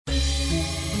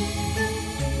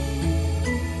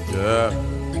Yeah.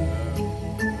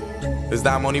 It's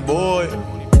that money boy.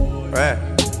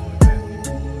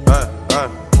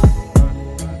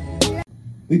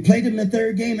 We played them in the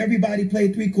third game. Everybody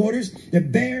played three quarters. The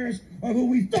Bears are who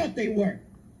we thought they were.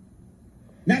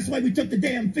 That's why we took the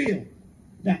damn field.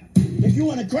 Now, if you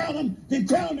want to crown them, then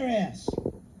crown their ass.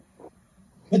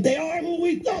 But they are who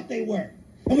we thought they were.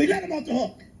 And we let them off the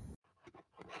hook.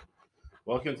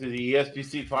 Welcome to the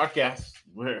ESPC podcast,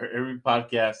 where every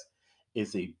podcast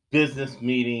is a business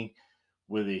meeting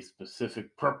with a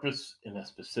specific purpose and a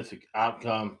specific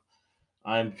outcome.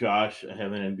 I'm Josh. I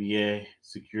have an MBA,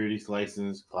 securities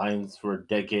license, clients for a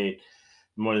decade,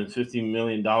 more than $50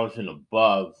 million and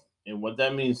above. And what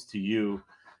that means to you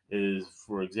is,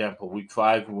 for example, week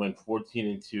 5, we went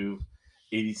 14-2,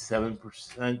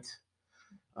 87%.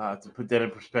 To put that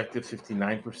in perspective,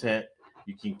 59%.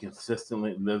 You can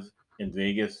consistently live in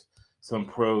Vegas. Some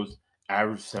pros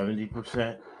average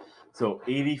 70%. So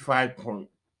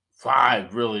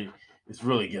 85.5 really is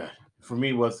really good. For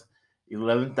me, was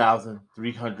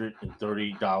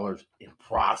 $11,330 in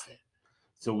profit.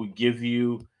 So we give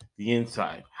you the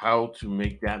insight how to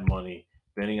make that money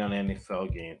betting on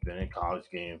NFL games, betting college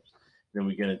games. Then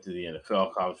we get into the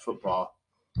NFL, college football,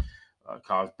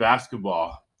 college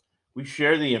basketball. We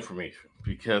share the information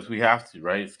because we have to,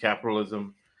 right? It's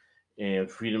capitalism, and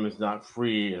freedom is not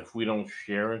free. And if we don't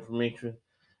share information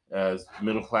as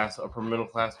middle class, upper middle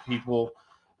class people,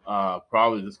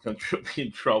 probably this country will be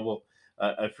in trouble.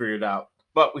 I figured out,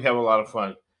 but we have a lot of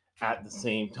fun at the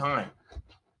same time.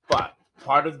 But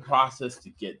part of the process to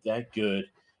get that good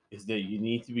is that you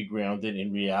need to be grounded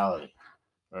in reality.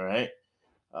 All right.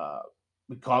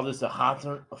 We call this a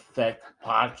Hawthorne Effect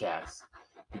podcast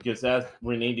because, as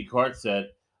Rene Descartes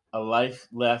said, a life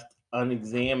left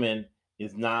unexamined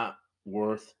is not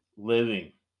worth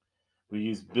living. We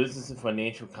use business and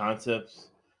financial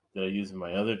concepts that I use in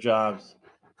my other jobs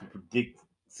to predict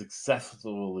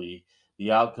successfully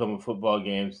the outcome of football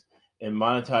games and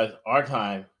monetize our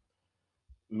time,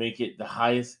 make it the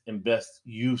highest and best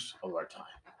use of our time.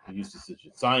 We use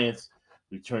decision science,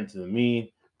 return to the mean,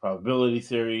 probability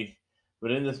theory.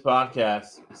 But in this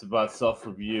podcast, it's about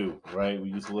self-review, right? We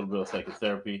use a little bit of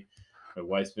psychotherapy. My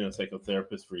wife's been a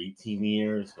psychotherapist for 18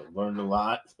 years. I've learned a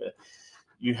lot.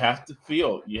 You have to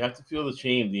feel the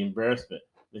shame, the embarrassment,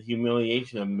 the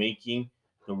humiliation of making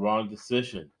the wrong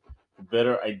decision to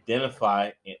better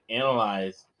identify and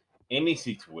analyze any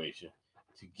situation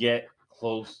to get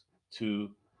close to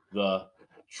the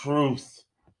truth.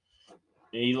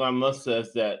 Elon Musk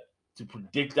says that to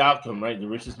predict outcome, right? The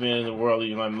richest man in the world,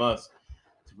 Elon Musk,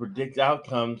 to predict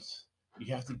outcomes,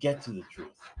 you have to get to the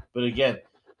truth. But again,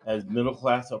 as middle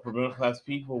class, upper middle class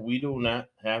people, we do not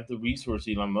have the resource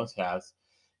Elon Musk has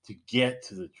to get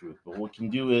to the truth. But what we can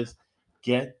do is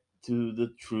get to the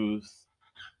truth,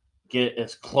 get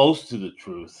as close to the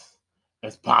truth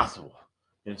as possible.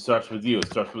 And it starts with you. It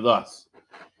starts with us.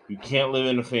 You can't live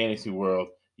in a fantasy world.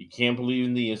 You can't believe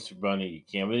in the Easter Bunny. You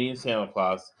can't believe in Santa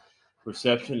Claus.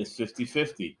 Perception is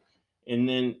 50-50. And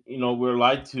then, we're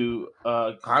lied to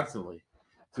constantly.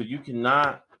 So you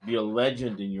cannot be a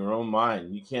legend in your own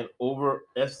mind. You can't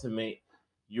overestimate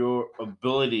your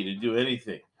ability to do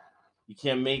anything. You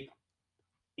can't make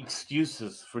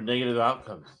excuses for negative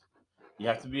outcomes. You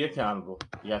have to be accountable.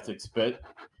 You have to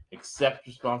accept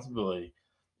responsibility.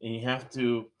 And you have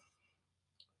to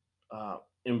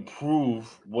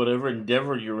improve whatever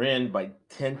endeavor you're in by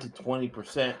 10 to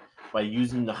 20% by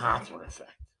using the Hawthorne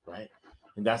effect, right?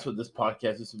 And that's what this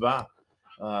podcast is about.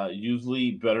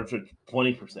 Usually better to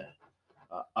 20%.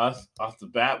 Us off the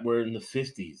bat, we're in the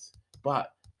 50s.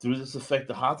 But through this effect,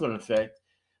 the Hawthorne effect,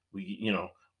 we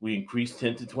increased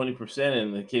 10 to 20%.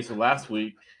 In the case of last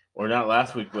week, or not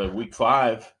last week, but week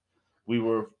 5, we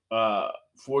were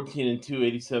 14-2,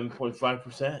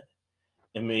 87.5%,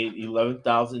 and made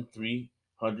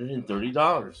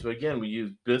 $11,330. So again, we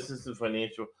use business and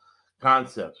financial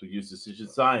concepts. We use decision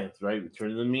science, right? Return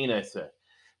to the mean, I said.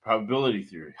 Probability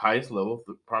theory, highest level.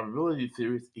 The probability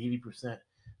theory is 80%.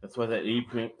 That's why that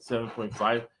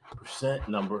 87.5%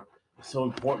 number is so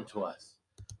important to us.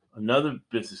 Another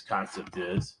business concept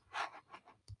is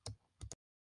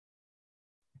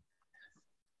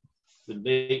the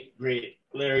late, great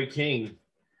Larry King.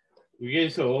 We're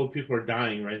getting so old, people are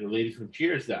dying, right? The lady from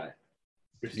Cheers died.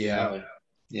 Yeah,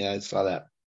 I saw that.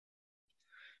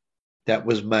 That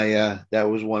was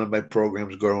one of my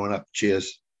programs growing up.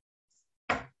 Cheers.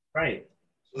 Right.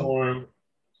 Or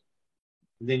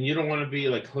then you don't want to be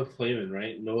like Cliff Clavin,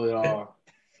 right? Know it all,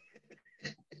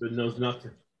 but knows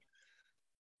nothing.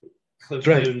 Cliff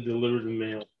Clavin delivered the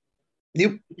mail.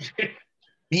 Yep.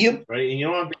 Right, and you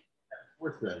don't want to be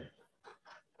worth that.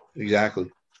 Exactly.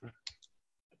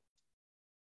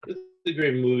 a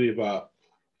great movie about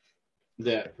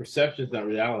that perception is not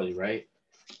reality, right?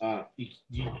 You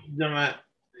do not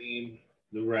blame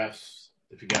the refs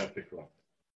if you got a pick wrong.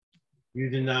 You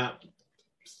do not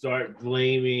start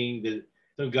blaming that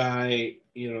some guy,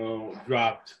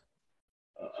 dropped,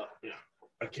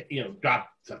 dropped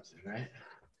something, right?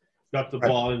 Dropped the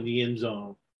ball in the end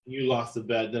zone. You lost the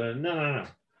bet. No.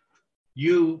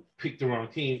 You picked the wrong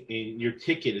team, and your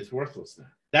ticket is worthless now.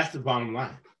 That's the bottom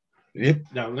line. Yep.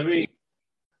 Now let me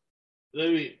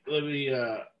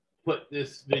put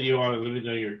this video on and let me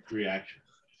know your reaction.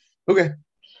 Okay.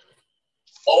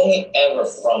 Only ever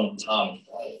from Tom's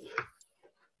point of view.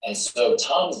 And so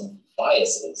Tom's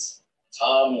biases,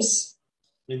 and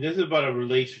this is about a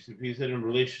relationship. He's in a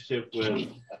relationship with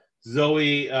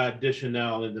Zoe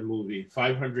Deschanel in the movie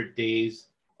 500 Days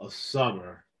of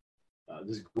Summer.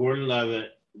 This Gordon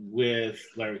Levitt with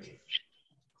Larry King.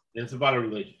 And it's about a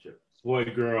relationship. Boy,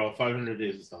 girl, 500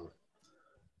 Days of Summer.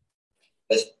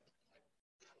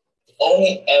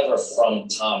 Only ever from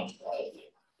Tom's point of view.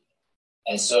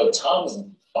 And so Tom's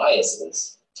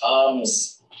biases,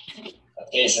 Tom's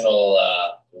occasional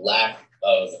lack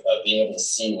of being able to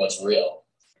see what's real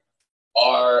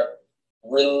are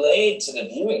relayed to the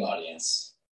viewing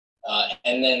audience.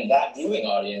 And then that viewing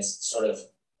audience sort of,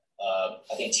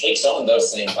 I think, takes on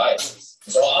those same biases.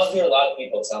 So I'll hear a lot of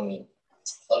people tell me,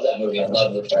 love that movie, I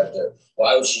love the character.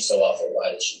 Why was she so awful?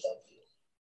 Why did she dump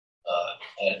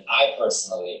you? And I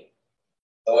personally,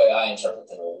 the way I interpret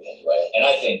the movie anyway, and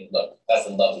I think, look, that's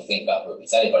the lovely thing about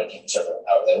movies. Anybody can interpret them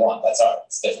however they want. That's art.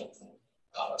 It's different from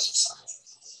commerce or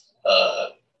science.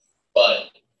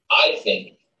 But I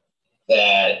think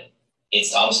that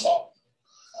it's Tom's fault.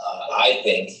 I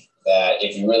think that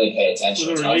if you really pay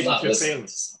attention, Tom's not listening to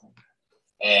someone.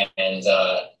 And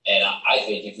I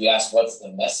think if you ask what's the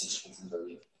message of the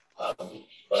movie,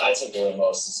 what I take away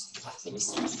most is you have to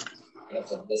listen. You have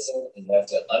to listen and you have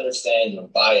to understand your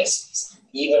biases.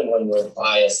 Even when you're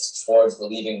biased towards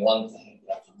believing one thing,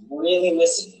 you have to really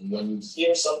listen. And when you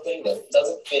hear something that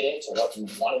doesn't fit into what you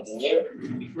wanted to hear,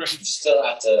 you still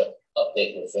have to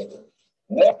update your thinking.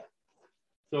 Yeah.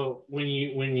 So when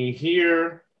you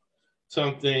hear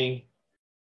something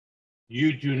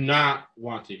you do not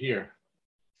want to hear,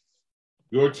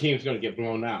 your team's going to get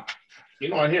blown out. You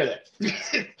don't want to hear that.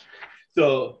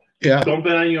 So don't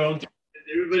bet on your own team.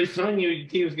 Everybody's telling you your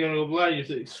team's going to go blind. You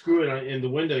say, screw it in the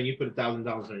window and you put $1,000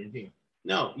 on your team.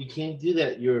 No, you can't do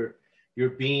that. You're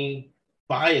being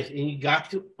biased, and you got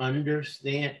to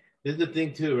understand. This is the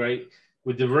thing too, right?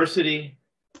 With diversity,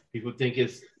 people think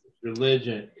it's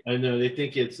religion. I know they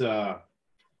think it's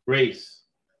race.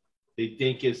 They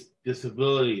think it's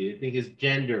disability. They think it's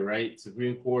gender, right?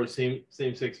 Supreme Court,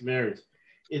 same-sex marriage.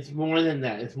 It's more than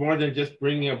that. It's more than just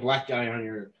bringing a black guy on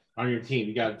your team.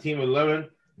 You got a team of 11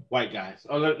 white guys.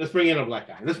 Oh, let's bring in a black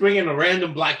guy. Let's bring in a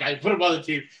random black guy. Put him on the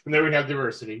team, and then we have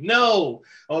diversity. No.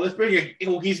 Oh, let's bring in.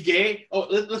 Oh, he's gay. Oh,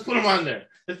 let's put him on there.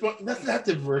 That's not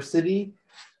diversity,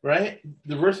 right?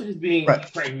 Diversity is being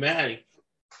pragmatic,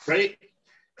 right?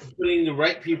 Putting the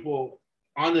right people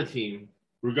on the team,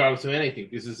 regardless of anything.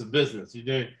 This is a business. You're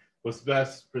doing what's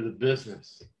best for the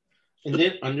business, and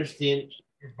then understand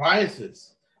your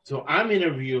biases. So I'm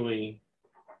interviewing,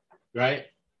 right,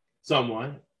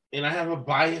 someone, and I have a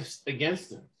bias against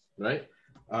them, right?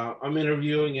 I'm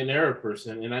interviewing an Arab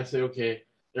person, and I say, okay,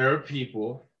 Arab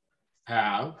people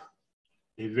have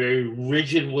a very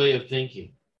rigid way of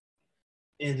thinking.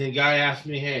 And the guy asked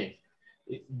me, hey,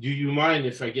 do you mind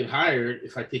if I get hired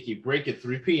if I take a break at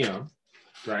 3 p.m.,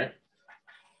 right,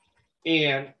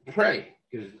 and pray?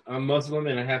 Because I'm Muslim,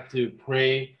 and I have to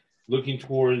pray looking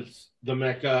towards the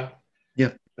Mecca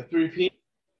at 3 p.m.,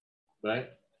 right?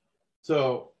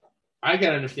 So I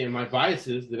got to understand my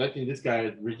biases, that I think this guy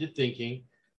is rigid thinking,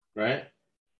 right?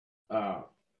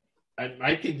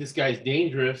 I think this guy's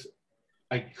dangerous.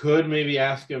 I could maybe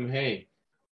ask him, hey,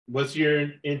 what's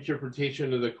your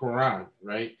interpretation of the Quran,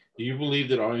 right? Do you believe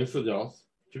that all infidels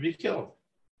should be killed,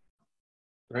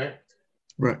 right?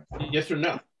 Right. Yes or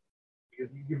no?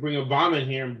 Because you can bring a bomb in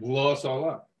here and blow us all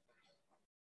up.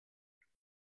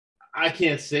 I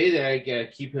can't say that. I got to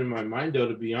keep it in my mind, though,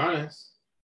 to be honest.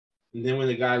 And then when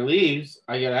the guy leaves,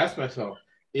 I got to ask myself,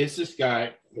 is this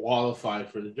guy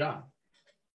qualified for the job?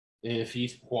 And if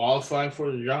he's qualified for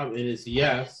the job, and it's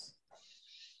yes,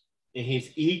 and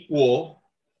he's equal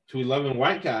to 11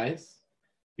 white guys,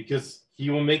 because he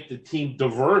will make the team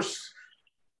diverse,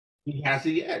 he has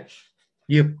the edge.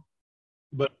 Yep.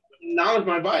 But now is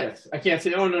my bias. I can't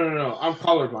say, oh, no, I'm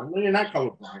colorblind. No, you're not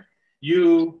colorblind.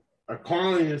 You are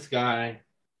calling this guy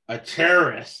a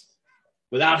terrorist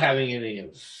without having any of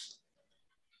it.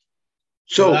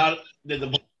 So without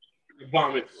the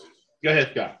bomb. Go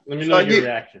ahead, Scott. Let me know your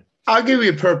reaction. I'll give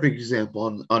you a perfect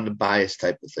example on the bias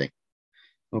type of thing.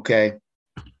 Okay.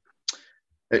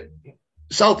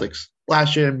 Celtics,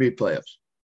 last year NBA playoffs.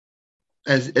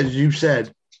 As you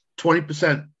said,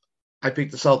 20%, I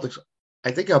picked the Celtics. I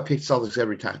think I'll pick Celtics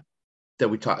every time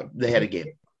that they had a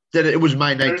game. That it was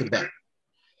my night to bet.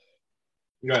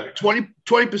 Got it.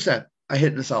 20%, I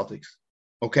hit in the Celtics.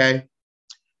 Okay.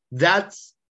 That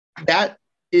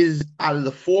is out of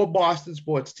the 4 Boston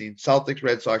sports teams, Celtics,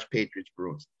 Red Sox, Patriots,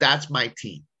 Bruins. That's my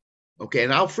team. Okay.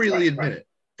 And I'll freely admit it.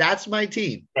 That's my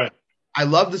team. Right. I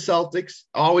love the Celtics.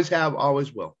 Always have,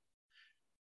 always will.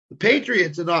 The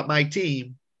Patriots are not my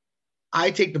team.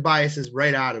 I take the biases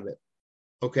right out of it.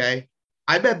 Okay.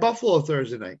 I bet Buffalo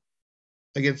Thursday night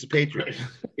against the Patriots.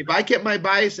 If I kept my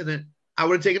bias in it, I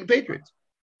would have taken the Patriots.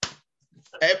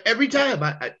 Every time.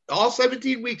 All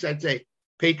 17 weeks, I'd say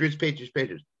Patriots, Patriots,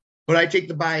 Patriots. But I take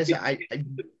the bias. They're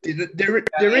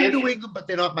in New England, but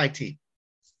they're not my team,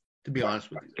 to be honest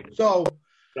with you. So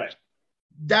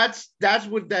that's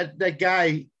what that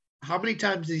guy, how many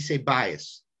times did he say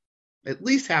bias? At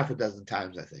least half a dozen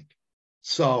times, I think.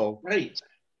 So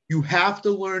you have to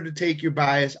learn to take your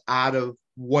bias out of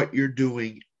what you're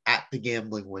doing at the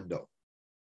gambling window.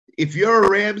 If you're a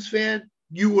Rams fan,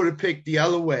 you would have picked the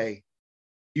other way.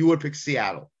 You would have picked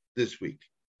Seattle this week.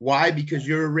 Why? Because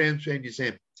you're a Rams fan. You're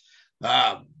saying,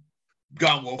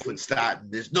 Gun Wolford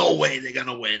starting. There's no way they're going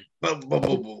to win. Boom, boom,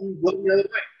 boom, boom.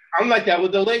 I'm like that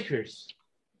with the Lakers.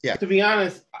 Yeah. To be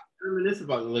honest, I reminisce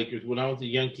about the Lakers when I was a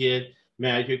young kid.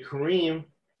 Magic, Kareem,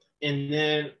 and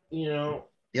then,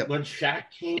 when Shaq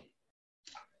came,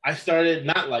 I started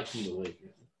not liking the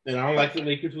Lakers. And I don't like the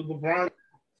Lakers with LeBron.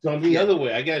 So I'm the other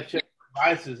way. I got to check my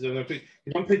biases. And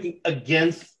I'm picking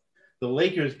against the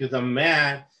Lakers because I'm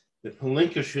mad that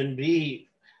Pelinka shouldn't be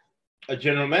a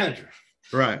general manager.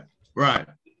 Right.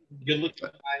 Good looking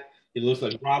guy. He looks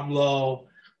like Rob Lowe.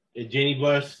 And Jenny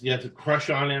Buss, you have to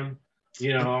crush on him.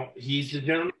 He's the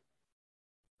general manager.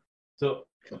 So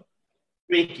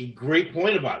make a great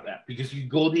point about that because you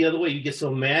go the other way. You get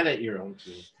so mad at your own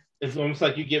team. It's almost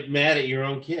like you get mad at your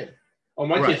own kid. Oh,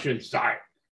 my kid shouldn't start.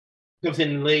 Comes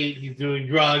in late. He's doing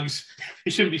drugs.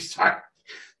 He shouldn't be starting.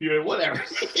 Whatever.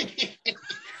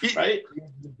 Right?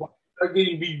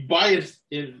 Getting be biased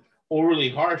is overly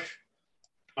harsh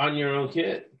on your own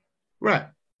kid. Right.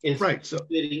 So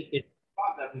it's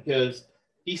because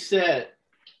he said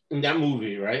in that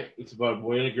movie, right? It's about a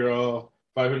boy and a girl,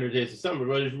 500 Days of Summer,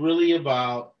 but it's really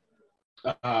about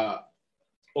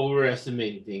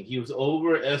overestimating things. He was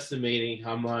overestimating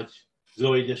how much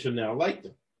Zooey Deschanel liked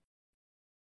him.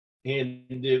 And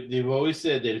they've always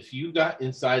said that if you got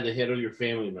inside the head of your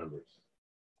family members,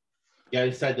 got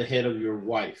inside the head of your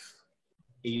wife,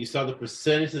 and you saw the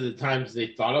percentage of the times they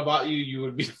thought about you, you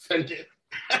would be offended.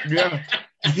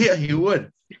 Yeah, you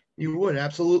would. You would,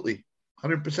 absolutely.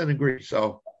 100% agree.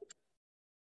 So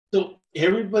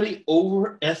everybody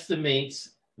overestimates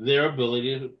their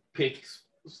ability to pick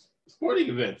sporting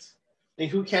events. And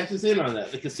who catches in on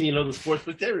that? The casino, the sports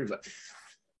book, everybody.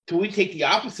 So we take the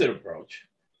opposite approach.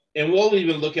 And we'll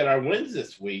even look at our wins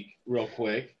this week real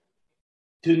quick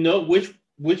to know which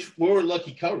were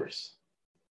lucky covers.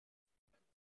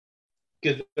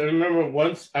 Because I remember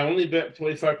once, I only bet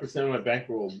 25% of my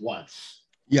bankroll once.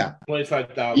 Yeah.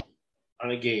 25,000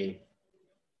 on a game.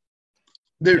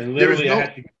 There's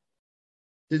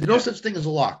no such thing as a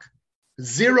lock.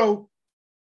 Zero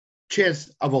chance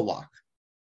of a lock.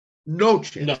 No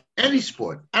chance. No. Any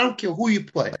sport. I don't care who you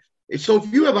play. So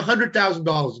if you have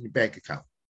 $100,000 in your bank account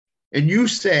and you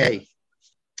say,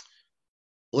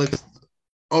 who got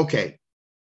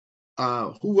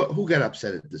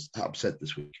upset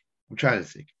this week? I'm trying to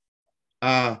think.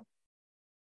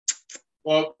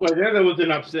 Well, there was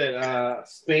an upset.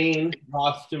 Spain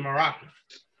lost to Morocco.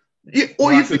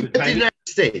 Or you forget the United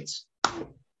States.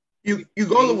 You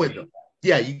go to the window.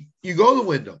 Yeah, you go to the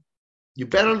window. You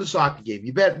bet on the soccer game.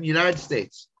 You bet in the United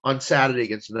States on Saturday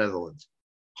against the Netherlands.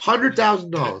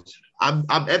 $100,000. I'm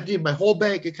emptying my whole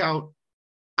bank account.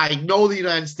 I know the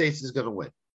United States is going to win.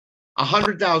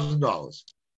 $100,000.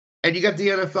 And you got the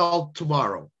NFL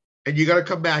tomorrow. And you got to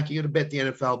come back. You're going to bet the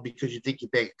NFL because you think your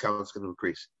bank account is going to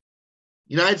increase.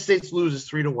 United States loses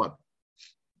 3-1.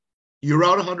 You're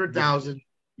out 100,000.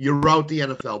 You're out the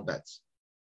NFL bets.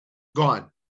 Gone.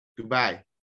 Goodbye.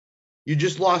 You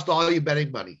just lost all your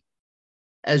betting money.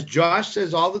 As Josh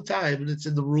says all the time, and it's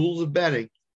in the rules of betting,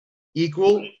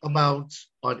 equal amounts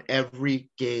on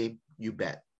every game you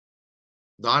bet.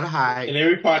 Not high. In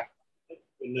every podcast,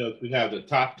 we have the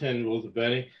top 10 rules of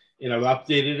betting, and I've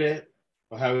updated it.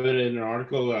 I'll have it in an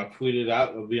article. I'll tweet it out.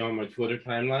 It'll be on my Twitter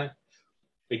timeline.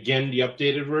 Again, the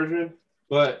updated version.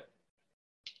 But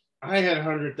I had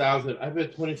 100,000. I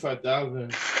bet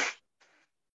 25,000.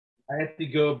 I had to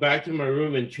go back to my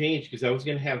room and change because I was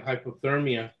going to have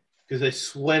hypothermia because I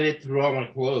sweated through all my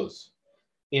clothes.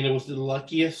 And it was the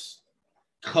luckiest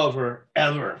cover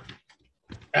ever.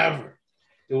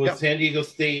 It was San Diego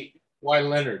State, Y.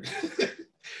 Leonard.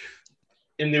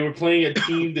 And they were playing a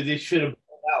team that they should have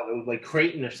pulled out. It was like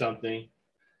Creighton or something.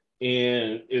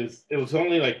 And it was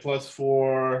only like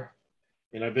 +4.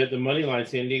 And I bet the money line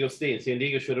San Diego State. And San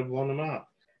Diego should have blown them out.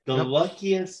 The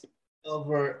luckiest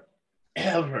cover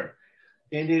ever.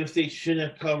 San Diego State shouldn't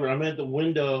have covered. I'm at the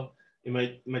window in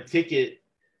my ticket.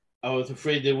 I was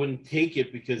afraid they wouldn't take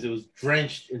it because it was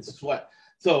drenched in sweat.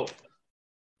 So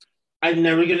I'm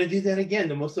never going to do that again.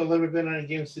 The most I've ever been on a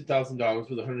game is $6,000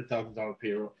 with a $100,000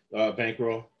 payroll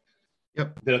bankroll.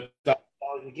 Yep. Bet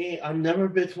 $1,000 a game. I've never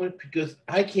bet 20 because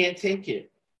I can't take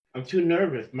it. I'm too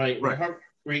nervous. My heart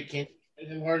rate can't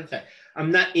have a heart attack.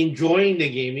 I'm not enjoying the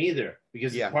game either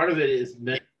because part of it is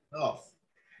mental health.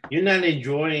 You're not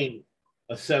enjoying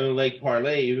a 7-leg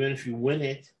parlay, even if you win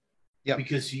it,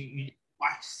 because you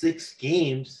watch 6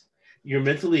 games, you're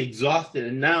mentally exhausted,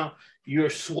 and now you're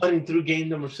sweating through game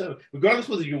number 7. Regardless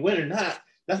whether you win or not,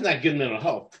 that's not good mental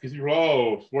health because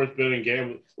you're, sports betting,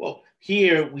 gambling. Well,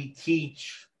 here we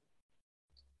teach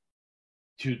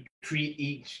to treat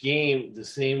each game the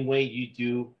same way you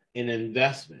do an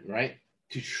investment, right?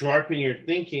 To sharpen your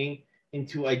thinking and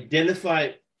to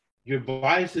identify your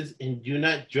biases and do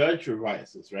not judge your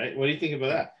biases, right? What do you think about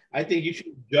that? I think you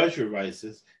should judge your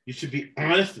biases. You should be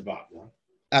honest about them.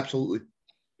 Absolutely.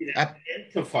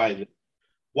 Identify them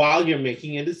while you're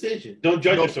making a decision. Don't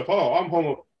judge yourself. Oh, I'm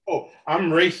homo. Oh, I'm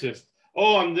racist.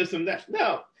 Oh, I'm this and that.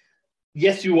 No.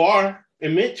 Yes, you are.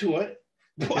 Admit to it.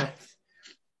 But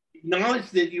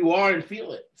acknowledge that you are and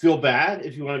feel it. Feel bad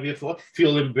if you want to be a fool.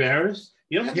 Feel embarrassed.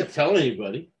 You don't have to tell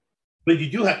anybody, but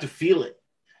you do have to feel it.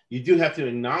 You do have to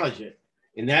acknowledge it,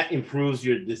 and that improves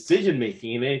your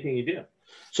decision-making in anything you do.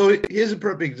 So here's a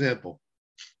perfect example.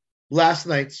 Last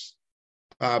night's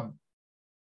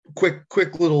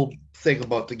quick little thing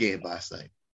about the game last night.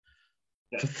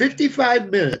 For 55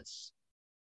 minutes,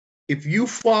 if you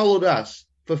followed us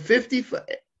for 55,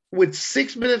 with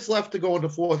 6 minutes left to go in the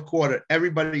fourth quarter,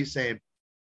 everybody's saying,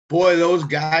 boy, those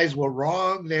guys were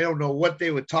wrong. They don't know what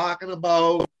they were talking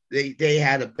about. They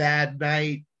had a bad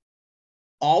night.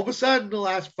 All of a sudden, the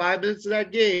last 5 minutes of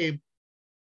that game,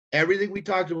 everything we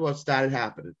talked about started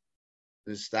happening.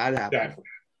 It started happening. Exactly.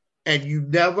 And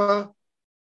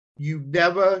you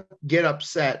never get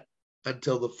upset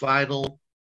until the final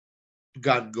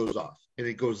gun goes off and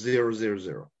it goes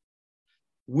 0-0-0.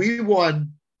 We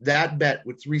won that bet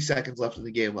with 3 seconds left in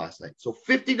the game last night. So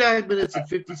 59 minutes and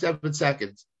 57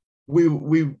 seconds, we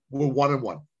were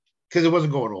 1-1 because it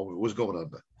wasn't going over. It was going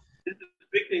under. This is a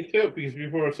big thing, too, because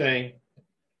people were saying,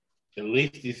 at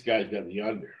least these guys got the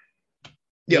under.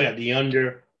 Yeah, the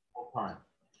under all time.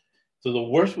 So the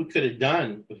worst we could have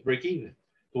done was break even.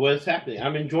 So what is happening?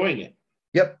 I'm enjoying it.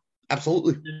 Yep,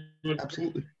 absolutely.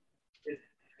 Absolutely.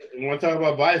 And when I talk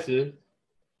about biases,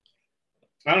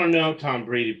 I don't know Tom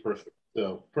Brady personally.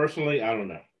 So personally, I don't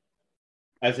know.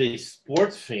 As a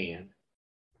sports fan,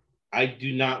 I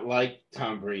do not like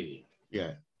Tom Brady.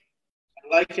 Yeah.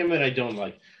 I like him and I don't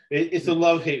like him. It's a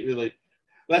love-hate relationship.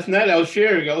 Last night I was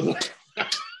sharing. I was like,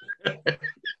 my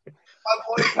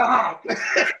boy Tom.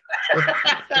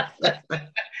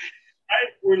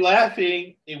 We're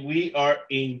laughing and we are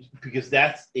in because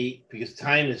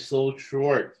time is so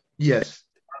short. Yes.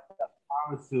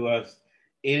 Promise to us,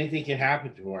 anything can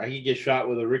happen to her. I can get shot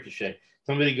with a ricochet.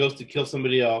 Somebody goes to kill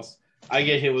somebody else. I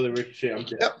get hit with a ricochet. I'm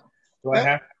dead. Yep. So I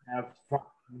have to have fun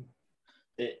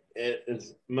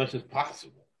as much as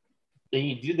possible. And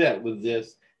you do that with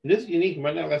this. And this is unique. It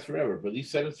might not last forever, but these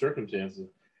set of circumstances,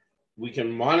 we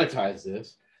can monetize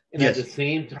this. And at the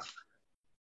same time,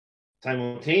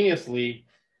 simultaneously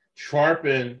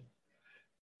sharpen,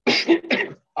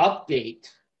 update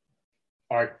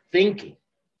our thinking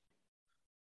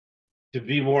to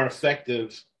be more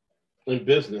effective in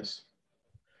business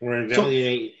or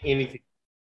evaluate anything.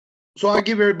 So I'll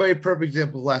give everybody a perfect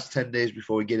example of the last 10 days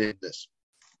before we get into this.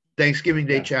 Thanksgiving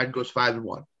Day, Chad goes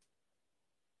 5-1.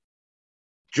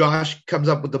 Josh comes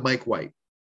up with the Mike White.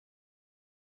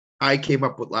 I came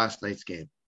up with last night's game.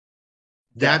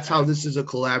 That's how this is a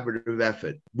collaborative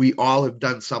effort. We all have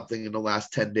done something in the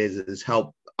last 10 days that has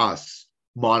helped us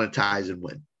monetize and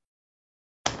win.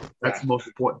 That's the most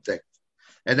important thing.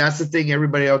 And that's the thing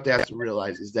everybody out there has to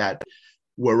realize is that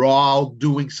we're all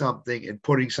doing something and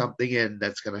putting something in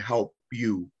that's going to help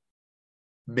you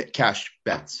cash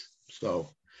bets. So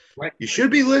you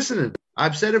should be listening.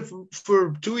 I've said it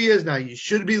for 2 years now. You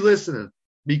should be listening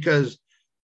because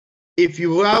if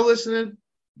you are listening,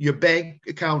 your bank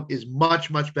account is much,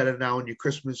 much better now, and your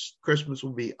Christmas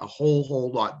will be a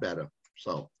whole lot better.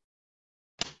 So,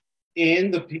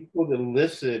 and the people that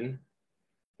listen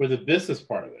for the business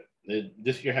part of it.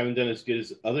 This year haven't done as good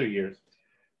as other years,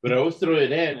 but I always throw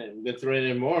it in, and I'm gonna throw it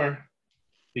in more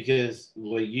because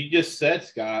what you just said,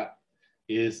 Scott,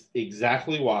 is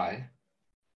exactly why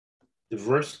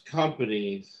diverse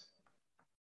companies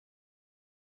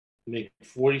make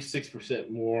 46%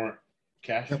 more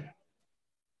cash.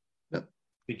 Yep.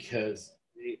 Because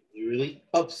it really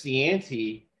ups the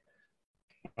ante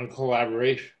on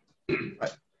collaboration.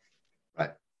 Right.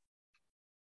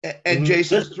 And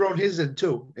Jason's thrown his in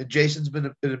too. And Jason's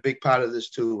been a big part of this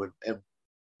too. And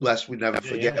lest we never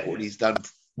forget what he's done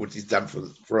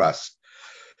for us.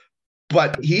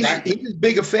 But he's as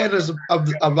big a fan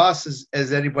of us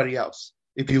as anybody else.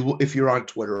 If you're on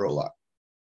Twitter a lot,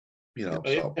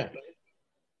 so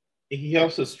he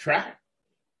helps us track.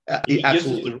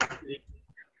 Absolutely,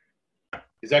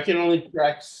 because I can only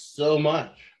track so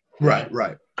much.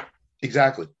 Right.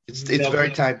 Exactly. It's very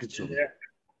time consuming.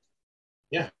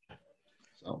 Yeah.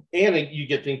 So and you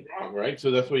get things wrong, right?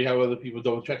 So that's why you have other people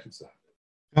double checking stuff.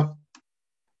 Yep.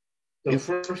 So the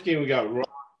first game we got wrong.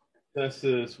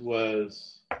 This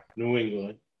was New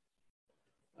England.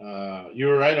 You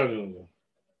were right on New England.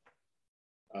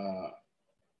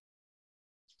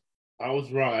 I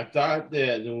was wrong. I thought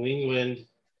that New England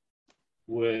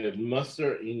would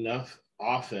muster enough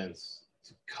offense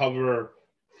to cover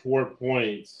 4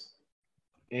 points,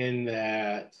 and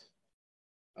that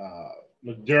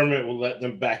McDermott will let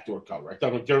them backdoor cover. I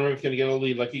thought McDermott was going to get a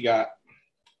lead like he got.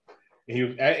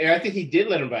 And I think he did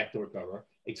let him backdoor cover,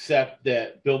 except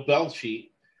that Bill Belichick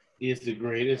is the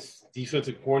greatest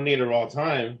defensive coordinator of all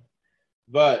time,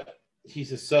 but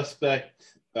he's a suspect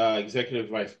executive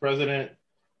vice president.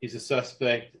 He's a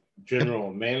suspect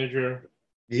general manager.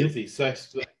 He's a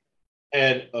suspect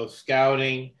head of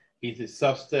scouting. He's a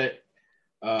suspect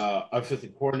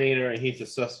offensive coordinator, and he's a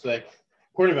suspect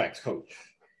quarterbacks coach.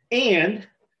 And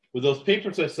with those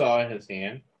papers I saw in his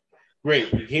hand, great.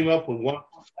 He came up with one.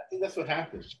 I think that's what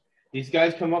happens. These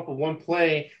guys come up with one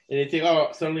play, and they think, oh,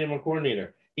 suddenly I'm a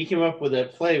coordinator. He came up with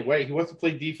that play. Right? He wants to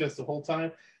play defense the whole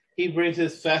time. He brings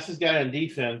his fastest guy on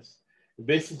defense and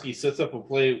basically sets up a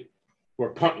play for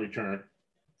a punt return.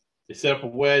 They set up a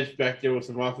wedge back there with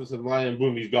some offensive line, and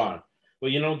boom, he's gone.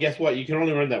 But, guess what? You can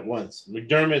only run that once.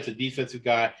 McDermott's a defensive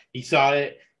guy. He saw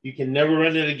it. You can never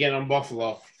run it again on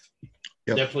Buffalo.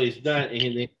 Yep. That play's done,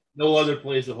 and no other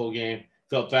plays the whole game.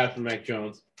 Felt bad for Mac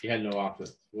Jones. He had no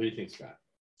offense. What do you think, Scott?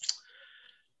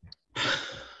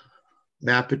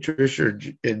 Matt Patricia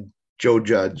and Joe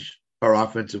Judge are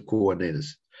offensive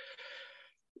coordinators.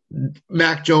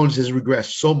 Mac Jones has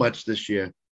regressed so much this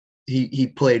year. He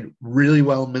played really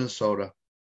well in Minnesota.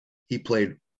 He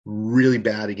played really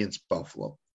bad against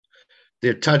Buffalo.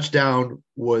 Their touchdown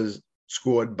was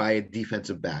scored by a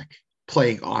defensive back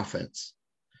playing offense.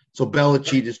 So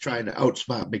Belichick is trying to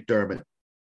outsmart McDermott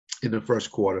in the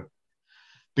first quarter.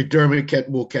 McDermott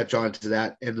will catch on to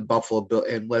that, and the Buffalo Bill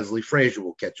and Leslie Frazier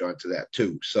will catch on to that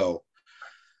too. So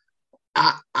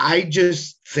I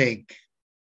just think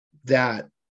that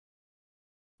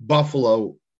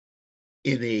Buffalo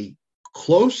in a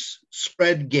close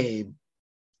spread game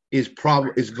is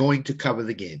going to cover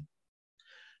the game.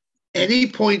 Any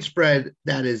point spread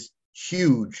that is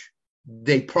huge,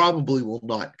 they probably will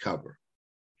not cover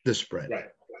the spread. Right.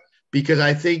 Because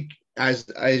I think, as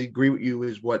I agree with you,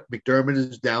 is what McDermott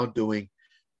is now doing.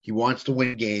 He wants to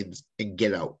win games and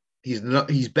get out.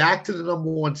 He's back to the number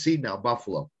one seed now,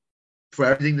 Buffalo. For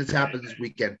everything that's happened this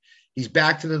weekend, he's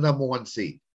back to the number one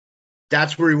seed.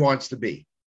 That's where he wants to be.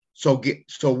 So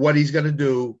what he's going to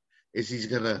do is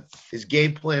his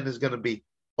game plan is going to be,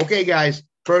 okay, guys,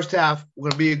 first half, we're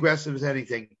going to be aggressive as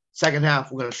anything. Second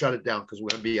half, we're going to shut it down because we're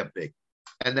going to be up big.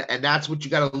 And that's what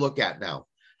you got to look at now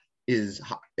is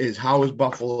how is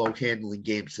Buffalo handling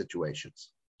game situations.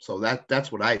 So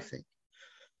that's what I think.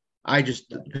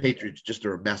 The Patriots just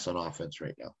are a mess on offense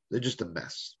right now. They're just a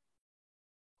mess.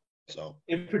 So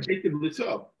predictably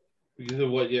so, because of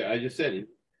what I just said.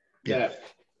 That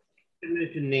I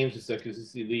mention names and stuff because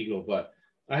it's illegal, but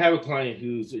I have a client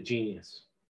who's a genius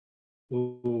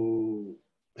who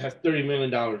has $30 million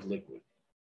liquid.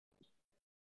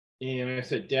 And I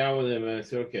sat down with him and I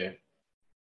said, okay,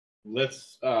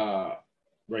 let's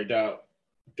write out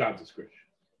job description.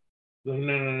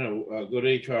 No. Go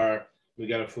to HR. We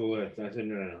got a full list. And I said,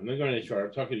 no. I'm not going to HR.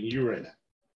 I'm talking to you right now.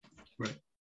 Right.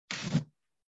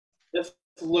 Let's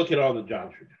look at all the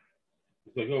jobs.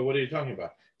 It's like, oh, what are you talking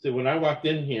about? So when I walked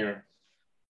in here,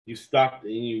 you stopped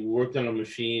and you worked on a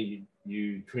machine,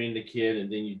 you trained a kid,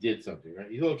 and then you did something, right?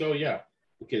 He's like, oh, yeah.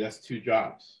 Okay, that's 2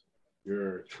 jobs.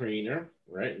 You're a trainer,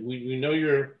 right? We know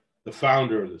you're the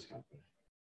founder of this company.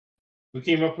 Who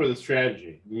came up with a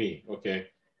strategy? Me, okay?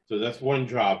 So that's 1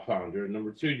 job, founder.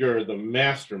 Number 2, you're the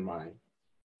mastermind,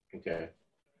 okay?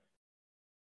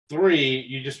 3,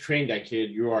 you just trained that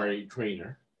kid. You are a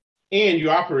trainer. And you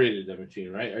operated the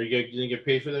machine, right? Are you going to get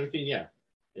paid for the machine? Yeah.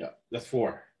 Yeah, that's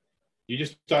 4. You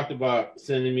just talked about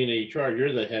sending me to HR.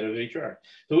 You're the head of HR.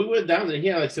 So we went down there. He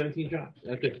had like 17 jobs.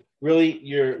 That's it. Really,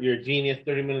 you're a genius,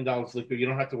 $30 million liquid. You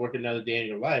don't have to work another day in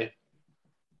your life.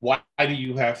 Why do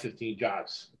you have 15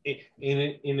 jobs? And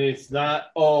it's not,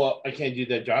 oh, I can't do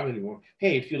that job anymore.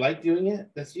 Hey, if you like doing it,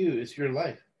 that's you. It's your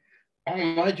life. All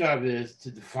my job is to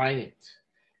define it.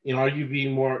 And are you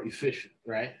being more efficient,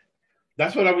 right?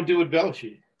 That's what I would do with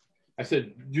Belichick. I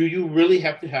said, do you really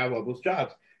have to have all those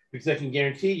jobs? Because I can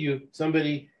guarantee you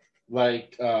somebody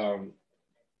like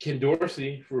Ken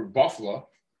Dorsey for Buffalo,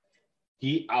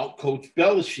 he outcoached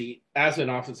Belichick as an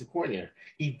offensive coordinator.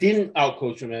 He didn't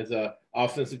outcoach him as an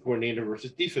offensive coordinator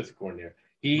versus defensive coordinator.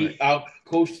 He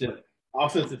outcoached him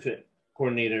offensive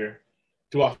coordinator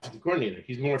to offensive coordinator.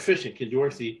 He's more efficient, Ken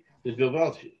Dorsey, than Bill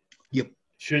Belichick. Yep.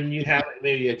 Shouldn't you have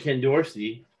maybe a Ken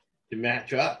Dorsey to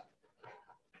match up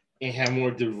and have more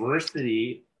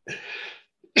diversity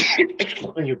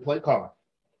in your play call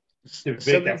to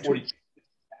make that 40?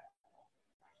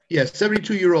 Yeah,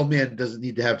 72-year-old man doesn't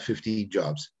need to have 15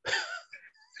 jobs.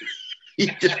 He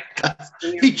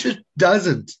just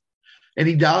doesn't. And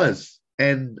he does.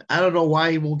 And I don't know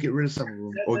why he won't get rid of some of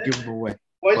them or give them away.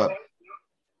 But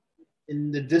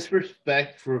in the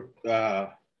disrespect for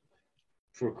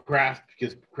Kraft,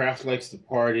 because Kraft likes to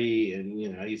party and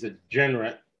he's a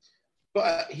degenerate,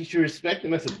 but he should respect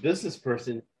him as a business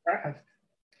person. Kraft,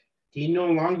 he no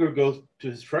longer goes to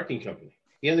his trucking company.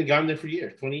 He hasn't gone there for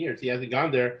years, 20 years. He hasn't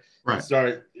gone there and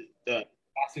start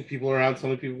asking people around,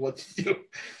 telling people what to do.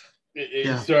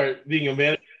 And start being a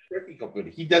manager of a trucking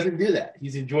company. He doesn't do that.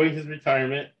 He's enjoying his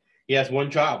retirement. He has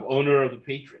 1 job, owner of the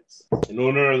Patriots, and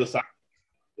owner of the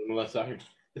soccer.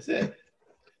 That's it.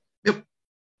 Yep.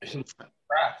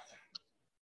 I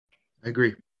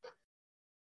agree.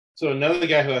 So another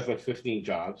guy who has like 15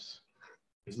 jobs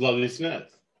is Lovie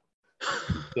Smith.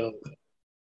 So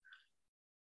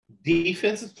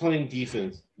defense is playing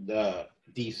defense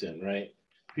decent, right?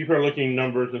 People are looking at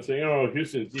numbers and saying, oh,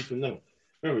 Houston's decent. No.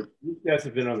 Remember, these guys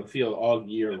have been on the field all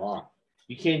year long.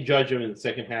 You can't judge them in the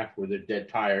second half where they're dead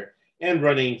tired and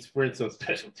running sprints on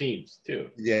special teams,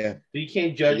 too. Yeah. So you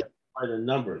can't judge by the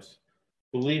numbers.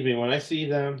 Believe me, when I see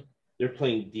them, they're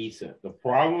playing decent. The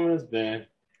problem has been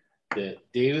that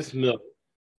Davis Mills,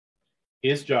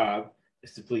 his job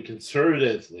is to play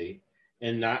conservatively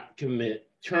and not commit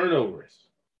turnovers.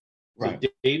 Right. So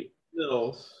Davis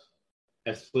Mills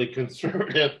has played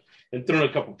conservative and thrown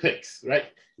a couple picks, right?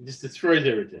 He just destroys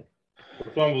everything.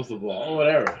 Or fumbles the ball, or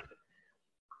whatever.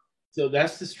 So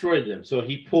that's destroyed them. So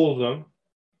he pulls them,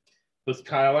 puts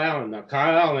Kyle Allen. Now,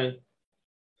 Kyle Allen,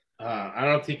 I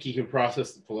don't think he can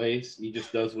process the plays. He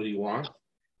just does what he wants.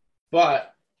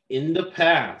 But in the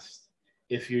past,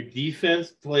 if your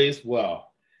defense plays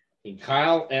well and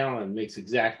Kyle Allen makes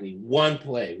exactly 1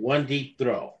 play, 1 deep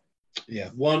throw,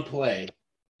 1 play,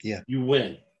 you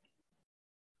win.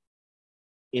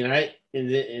 And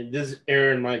this is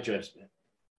error in my judgment.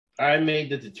 I made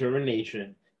the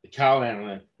determination that Kyle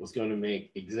Allen was going to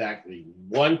make exactly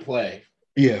 1 play,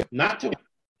 not to win,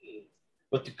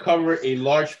 but to cover a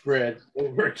large spread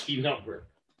over a key number.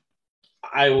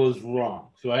 I was wrong.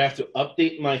 So I have to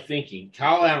update my thinking.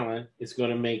 Kyle Allen is going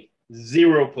to make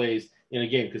 0 plays in a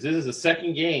game because this is the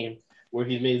second game where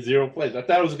he's made 0 plays. I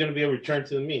thought it was going to be a return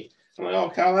to the mean. I'm like, oh,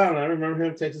 Kyle Allen, I remember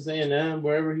him, Texas A&M,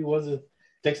 wherever he was at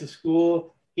Texas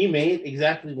school. He made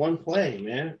exactly 1 play,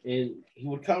 man, and he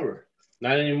would cover.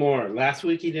 Not anymore. Last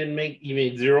week he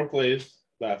made 0 plays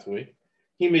last week.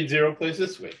 He made 0 plays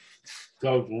this week.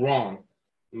 So I was wrong.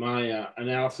 My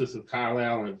analysis of Kyle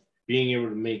Allen being able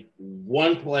to make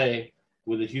 1 play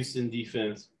with the Houston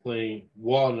defense playing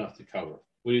well enough to cover.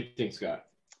 What do you think, Scott?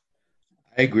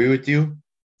 I agree with you.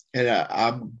 And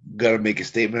I'm going to make a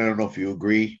statement. I don't know if you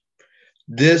agree.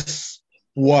 This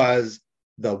was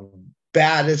the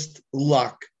baddest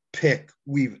luck pick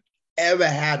we've ever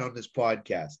had on this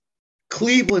podcast.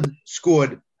 Cleveland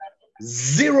scored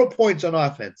 0 points on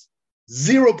offense.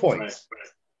 0 points.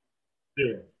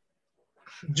 Right.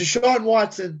 Deshaun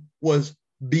Watson was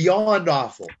beyond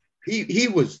awful. He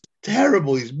was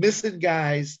terrible. He's missing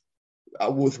guys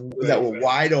that were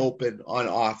wide open on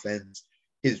offense.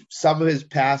 Some of his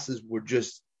passes were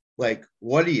just like,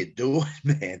 what are you doing,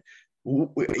 man? You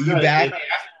back?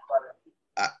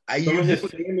 Some of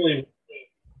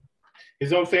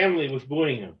his own family was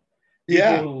booing him.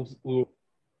 Yeah. Who,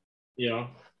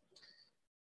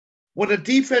 when a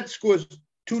defense scores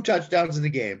 2 touchdowns in the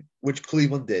game, which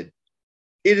Cleveland did,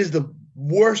 it is the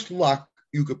worst luck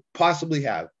you could possibly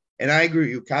have. And I agree with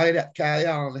you. Kyle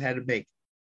Allen had to make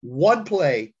one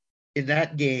play in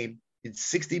that game in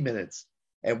 60 minutes,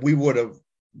 and we would have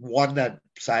won that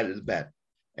side of the bet.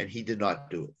 And he did not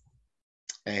do it.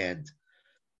 And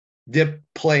they're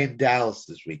playing Dallas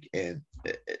this week, and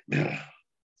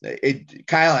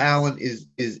Kyle Allen is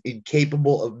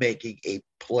incapable of making a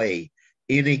play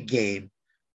in a game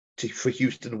for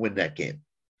Houston to win that game.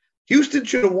 Houston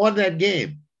should have won that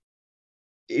game.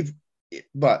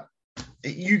 But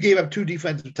you gave up 2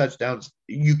 defensive touchdowns.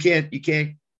 You can't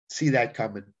see that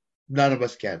coming. None of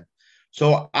us can.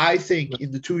 So I think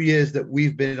in the 2 years that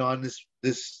we've been on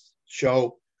this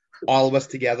show, all of us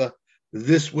together,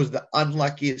 this was the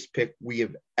unluckiest pick we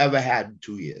have ever had in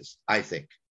 2 years, I think.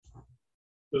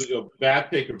 So we go bad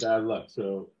pick or bad luck.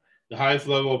 So the highest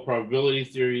level of probability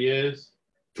theory is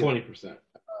 20%,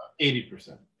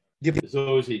 80%. Yep. There's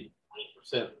always a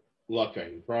 20% luck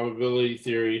item. Probability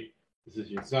theory, this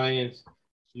is your science,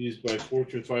 used by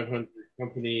Fortune 500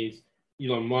 companies,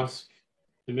 Elon Musk,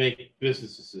 to make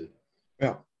business decisions.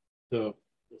 Yeah. So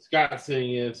what Scott's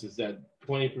saying is that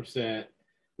 20%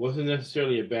 wasn't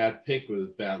necessarily a bad pick, it was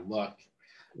bad luck.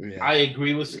 Yeah. I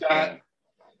agree with Scott.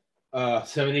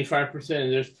 75%,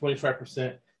 and there's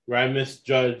 25% where I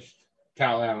misjudged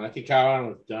Kyle Allen. I think Kyle Allen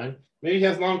was done. Maybe he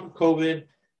has long COVID.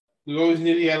 We always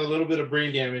knew he had a little bit of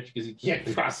brain damage because he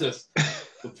can't process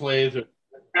the plays or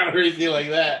anything like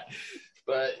that.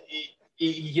 But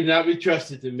he cannot be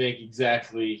trusted to make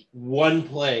exactly one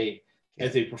play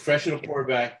as a professional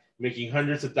quarterback making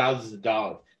hundreds of thousands of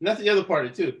dollars. And that's the other part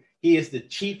of it, too. He is the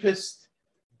cheapest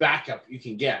backup you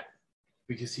can get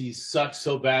because he sucked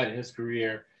so bad in his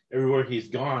career everywhere he's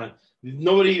gone.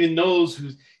 Nobody even knows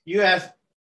who's – you ask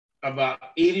about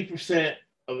 80%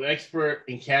 of expert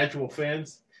and casual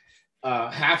fans,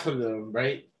 half of them,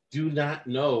 right, do not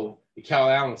know that Kyle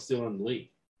Allen's still in the league.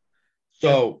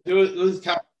 So it was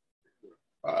Kyle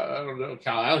 – I don't know,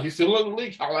 Kyle Allen. He's still in the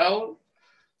league, Kyle Allen.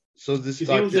 So this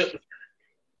thought was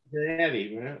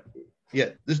daddy, man. Yeah,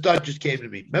 this thought just came to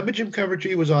me. Remember Jim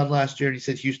Coventry was on last year and he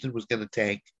said Houston was going to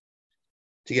tank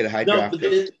to get a high draft pick?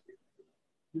 This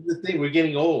is the thing. We're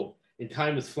getting old and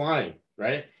time is flying,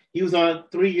 right? He was on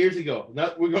 3 years ago.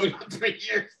 We're going on 3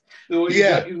 years.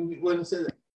 Yeah. You wouldn't say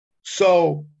that.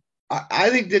 So I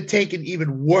think they're taking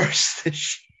even worse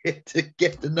this shit to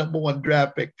get the number 1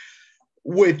 draft pick,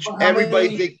 which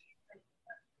everybody thinks.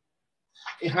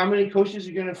 How many coaches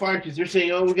are going to fire? Because they're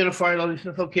saying, we're going to fire all these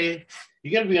stuff. Okay.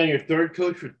 You're going to be on your 3rd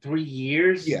coach for 3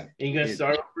 years? Yeah. And you're going to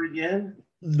start over again?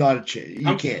 Not a chance.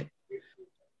 You can't.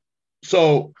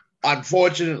 So,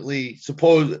 unfortunately,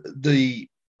 suppose the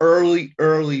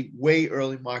way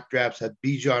early mock drafts had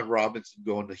Bijan Robinson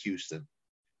going to Houston.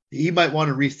 He might want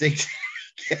to rethink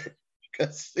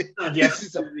because this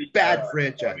is a bad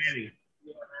franchise.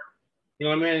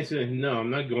 Manning said, no, I'm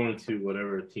not going to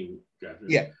whatever team drafted.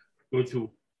 Yeah. Go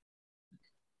to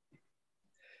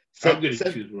I'm going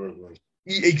to choose where I'm going.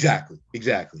 Exactly.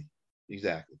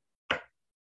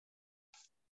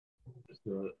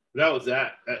 So that was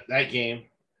that game.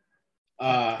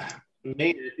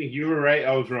 Nate, I think you were right.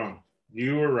 I was wrong.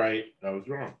 You were right. I was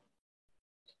wrong.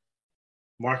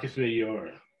 Marcus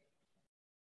Mariota.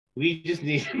 We just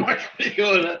need Marcus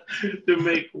Mariota to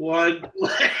make one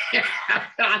play.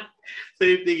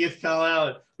 Same thing as Kyle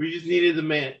Allen. We just needed the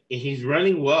man. And he's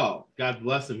running well. God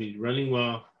bless him. He's running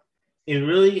well. And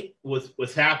really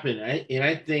what's happened,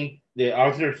 I think that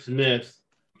Arthur Smith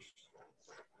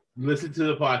listened to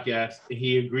the podcast and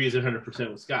he agrees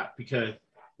 100% with Scott because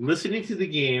listening to the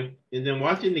game and then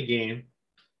watching the game,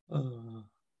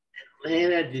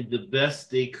 Atlanta did the best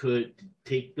they could to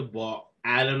take the ball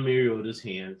out of Mariota's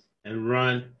hands and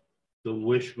run the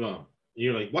wishbone.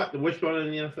 You're like, what? The wishbone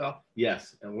in the NFL?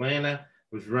 Yes. Atlanta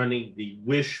was running the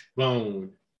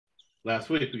wishbone last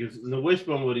week because in the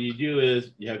wishbone, what you do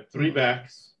is you have 3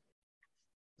 backs,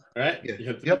 right? Yeah. You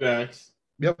have 3 backs.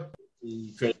 Yep.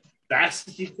 You try as fast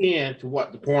as you can to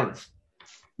what? The corner.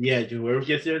 The edge. Whoever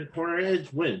gets there at the corner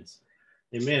edge wins.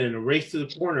 And man, in a race to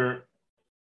the corner,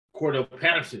 Cordell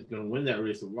Patterson is going to win that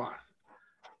race a lot.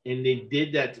 And they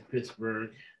did that to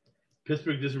Pittsburgh.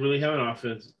 Pittsburgh doesn't really have an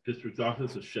offense. Pittsburgh's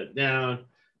offense was shut down.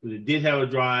 When they did have a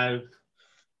drive,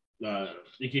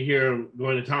 you can hear him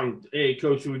going to Tom, hey,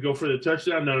 coach, should we go for the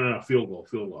touchdown? No, field goal.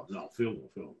 No, field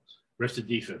goal. Rest of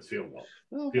defense, field goal.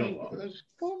 Field goal.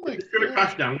 Oh, my God. It's a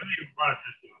touchdown. We don't even want a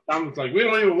touchdown. Tom's like, we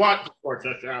don't even want to score a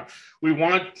touchdown. We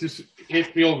want to hit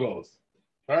field goals.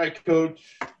 All right,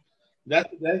 coach. That's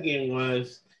what that game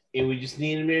was. And we just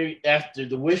needed maybe after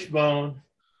the wishbone,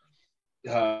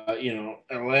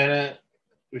 Atlanta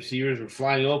receivers were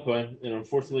flying open, and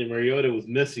unfortunately Mariota was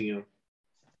missing him.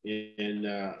 And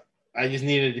I just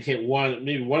needed to hit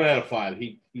maybe 1 out of 5.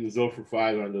 He was 0 for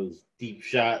 5 on those deep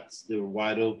shots. They were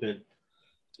wide open.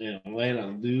 And Atlanta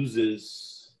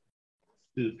loses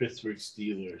to the Pittsburgh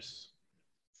Steelers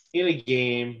in a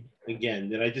game, again,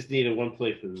 that I just needed one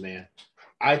play for the man.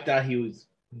 I thought he was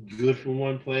good for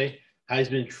one play.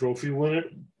 Heisman Trophy winner.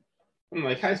 I'm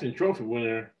like, Heisman Trophy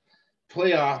winner,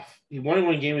 playoff. He won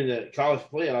one game in the college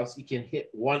playoffs. He can hit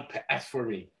one pass for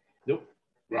me. Nope,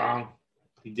 wrong.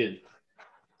 He did.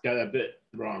 Got that bit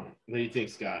wrong. What do you think,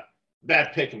 Scott?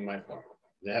 Bad pick on my part.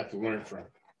 They have to learn from.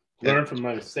 Learn from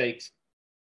my mistakes.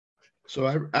 So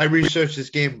I researched this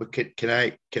game, but can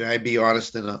I be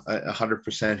honest in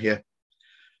 100% here?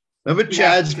 Remember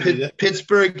Chad's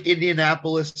Pittsburgh,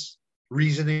 Indianapolis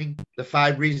reasoning, the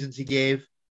 5 reasons he gave?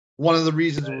 One of the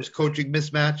reasons was coaching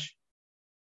mismatch.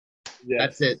 Yes.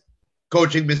 That's it.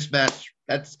 Coaching mismatch.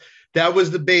 That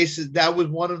was the basis. That was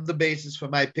one of the bases for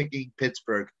my picking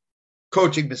Pittsburgh.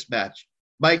 Coaching mismatch.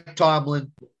 Mike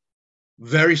Tomlin,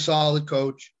 very solid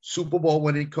coach, Super Bowl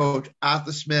winning coach.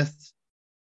 Arthur Smith,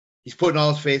 he's putting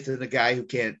all his faith in a guy who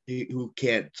can't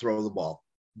throw the ball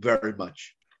very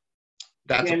much.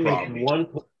 That's a problem.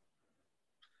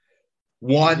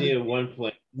 One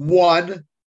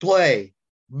play.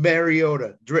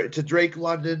 Mariota to Drake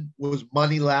London was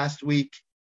money last week.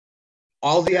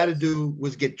 All he had to do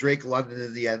was get Drake London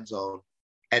in the end zone,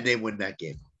 and they win that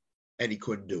game. And he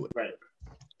couldn't do it. Right.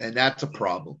 And that's a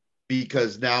problem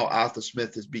because now Arthur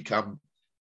Smith has become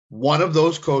one of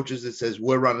those coaches that says,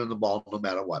 we're running the ball no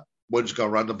matter what. We're just going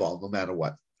to run the ball no matter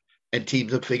what. And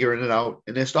teams are figuring it out,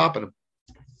 and they're stopping them.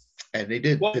 And they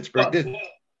did. Pittsburgh did.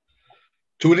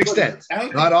 To an extent.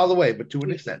 Not all the way, but to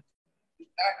an extent.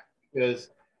 Because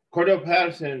Cordell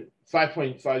Patterson,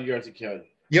 5.5 yards a carry.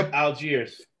 Yep.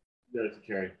 Algiers, yards a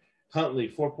carry.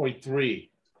 Huntley, 4.3.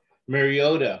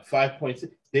 Mariota, 5.6.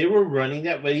 They were running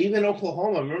that, but even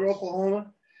Oklahoma, remember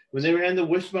Oklahoma? When they ran the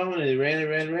wishbone and they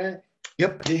ran.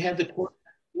 Yep. They had the quarterback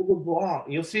move the ball.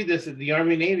 You'll see this at the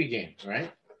Army-Navy game, right?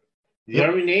 The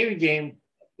Army-Navy game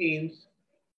teams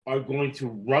are going to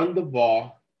run the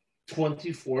ball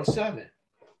 24/7.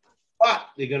 But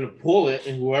they're going to pull it,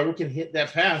 and whoever can hit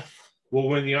that pass will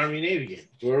win the Army-Navy game.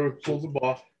 Whoever pulls the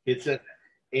ball hits it.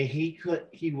 And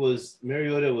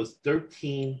Mariota was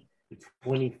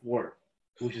 13-24,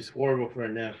 which is horrible for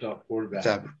an NFL quarterback.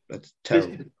 That's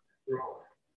terrible.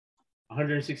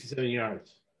 167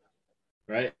 yards,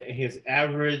 right? And his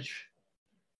average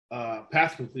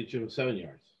pass completion was 7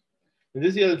 yards. And this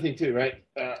is the other thing too, right?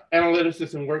 Analytics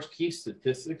doesn't work. Key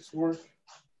statistics work.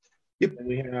 Yep.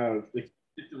 And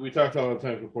we talked all the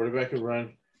time for quarterback to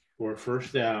run for a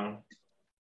first down,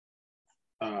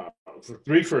 for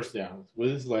 3 first downs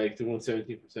with his legs to win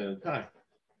 17% of the time.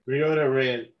 Mariota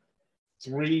ran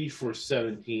 3 for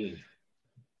 17.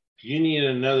 You need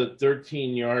another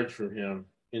 13 yards from him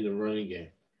in the running game.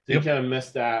 So he kind of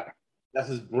messed that. That's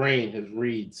his brain, his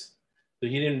reads. So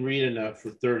he didn't read enough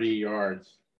for 30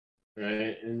 yards,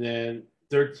 right? And then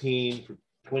 13 for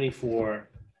 24.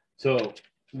 So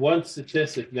one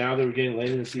statistic now that we're getting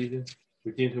late in the season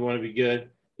for teams who want to be good,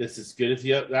 that's as good as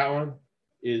that one,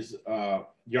 is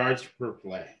yards per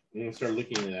play. I'm going to start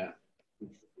looking at that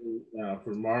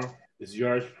for tomorrow. Is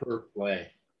yards per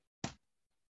play.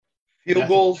 Field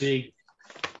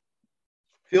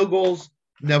goals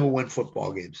never win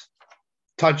football games.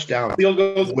 Touchdowns field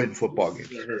goals win football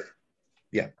games.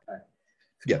 Yeah.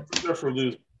 Yeah. For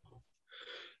losers.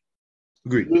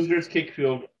 Agreed. Losers kick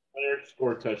field, winners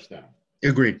score touchdown.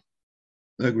 Agreed.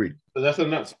 So that's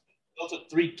enough. Those are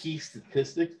 3 key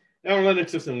statistics.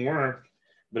 Analytics doesn't work,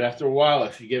 but after a while,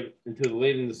 if you get into the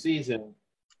late in the season,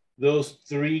 those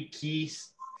 3 key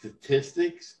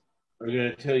statistics are going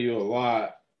to tell you a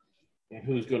lot and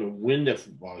who's going to win the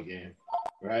football game,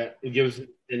 right? It gives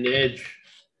an edge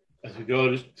as we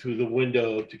go to the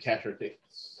window to cash our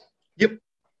tickets. Yep.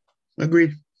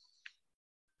 Agreed.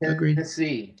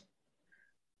 Tennessee.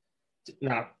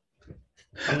 Now,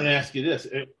 I'm going to ask you this.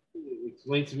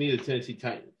 Explain to me the Tennessee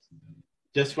Titans.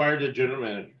 Just fired the general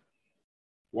manager.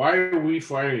 Why are we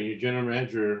firing your general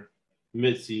manager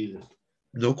mid-season?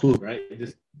 No clue. Right?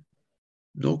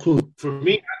 No clue. For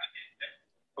me,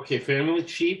 okay, family-owned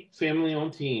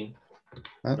team,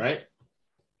 right?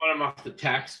 Want them off the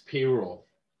tax payroll.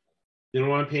 They don't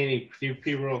want to pay any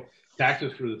payroll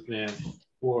taxes for this man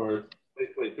for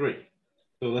 2023.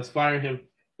 So let's fire him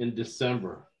in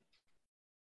December.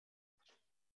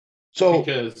 So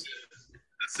because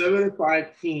a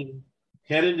 7-5 team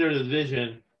head of their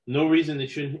division. No reason they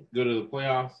shouldn't go to the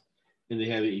playoffs. And they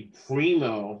have a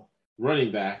primo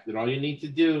running back that all you need to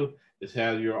do is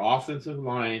have your offensive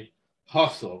line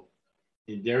hustle,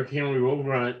 and Derrick Henry will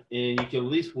run, and you can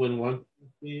at least win one.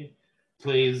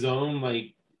 Play zone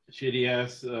like shitty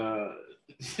ass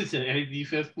Cincinnati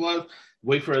defense plus.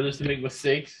 Wait for others to make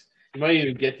mistakes. You might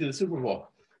even get to the Super Bowl.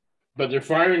 But they're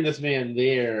firing this man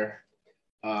there.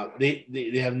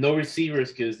 They have no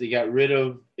receivers because they got rid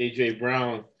of A.J.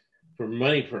 Brown for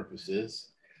money purposes.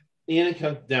 And it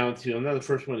comes down to, I'm not the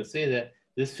first one to say that,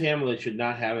 this family should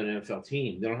not have an NFL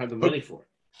team. They don't have the money for it.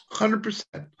 100%.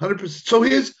 100%. So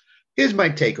here's my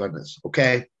take on this,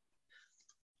 okay?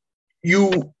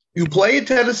 You play in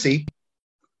Tennessee,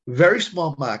 very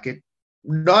small market,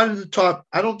 not in the top.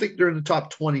 I don't think they're in the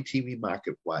top 20 TV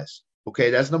market wise. Okay,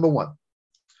 that's number one.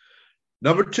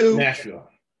 Number two, Nashville.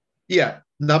 Yeah.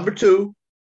 Number two,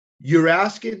 you're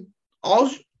asking all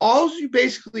you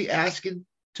basically asking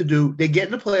to do. They get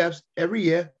in the playoffs every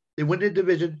year. They win the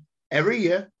division every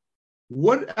year.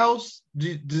 What else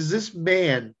does this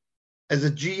man, as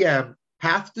a GM,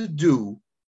 have to do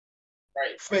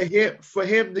for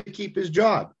him to keep his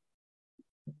job?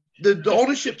 The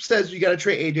ownership says you got to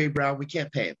trade AJ Brown. We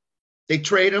can't pay him. They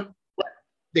trade him.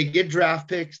 They get draft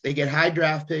picks. They get high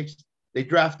draft picks. They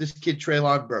draft this kid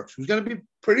Treylon Burks, who's going to be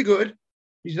pretty good.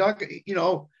 He's not,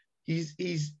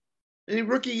 he's in a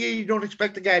rookie year. You don't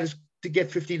expect the guy to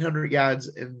get 1,500 yards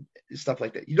and stuff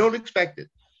like that. You don't expect it.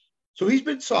 So he's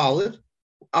been solid,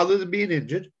 other than being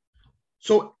injured.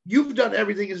 So you've done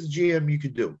everything as a GM you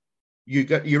could do.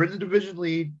 You're in the division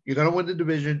lead. You're going to win the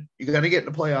division. You're going to get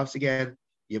in the playoffs again.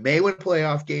 You may win a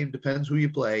playoff game, depends who you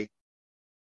play.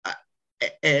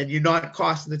 And you're not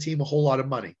costing the team a whole lot of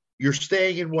money. You're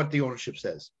staying in what the ownership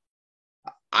says.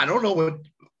 I don't know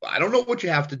what you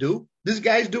have to do. This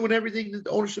guy's doing everything that the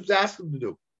ownership's asking him to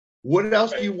do. What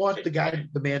else do you want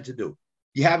the man to do?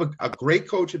 You have a great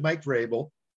coach in Mike Vrabel,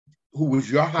 who was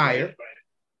your hire.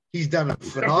 He's done a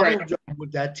phenomenal job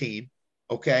with that team.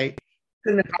 Okay.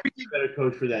 Better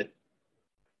coach for that.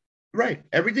 Right.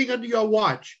 Everything under your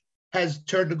watch has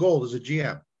turned to gold as a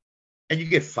GM. And you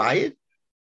get fired?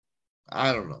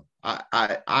 I don't know.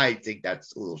 I think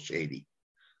that's a little shady.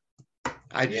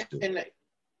 I just do. And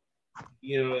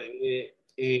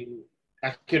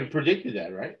I could have predicted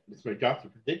that, right? It's my job to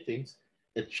predict things.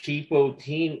 A cheapo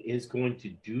team is going to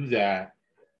do that.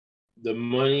 The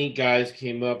money guys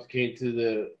came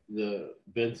to the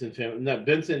Benson family. No,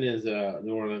 Benson is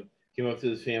New Orleans. Came up to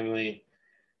his family.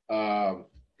 I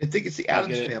think it's the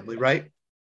Adams family, right?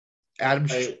 Adam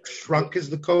Shrunk is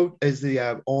the coach, is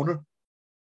the owner.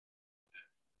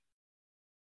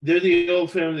 They're the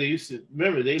old family they used to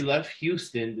remember. They left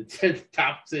Houston, the 10th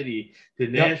top city, to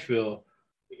Nashville.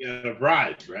 They got a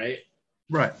bribe, right?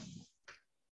 Right.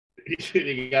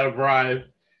 They got a bribe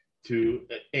to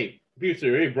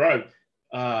bribe.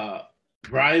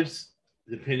 Bribes,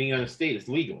 depending on the state, is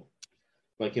legal.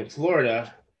 Like in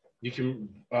Florida, you can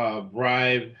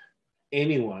bribe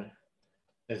anyone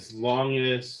as long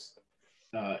as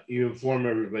you inform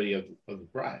everybody of the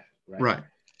bribe, right?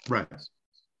 Right.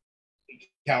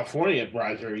 California,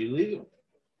 bribes are illegal.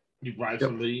 You bribe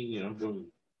somebody, you're going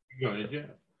to jail.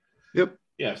 Yep.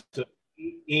 Yeah. So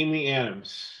Amy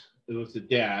Adams, it was the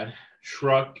dad.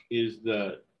 Schruck is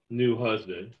the new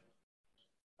husband.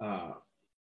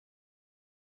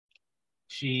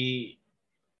 She,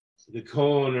 the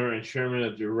co-owner and chairman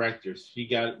of directors, she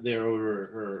got there over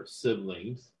her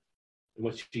siblings. And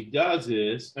what she does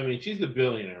is, she's a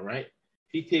billionaire, right?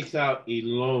 She takes out a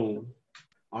loan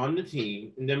on the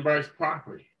team and then buys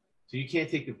property. So you can't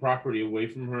take the property away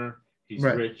from her. She's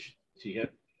rich.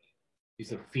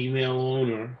 She's a female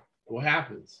owner. What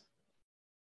happens?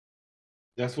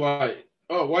 That's why,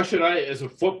 why should I, as a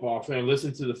football fan,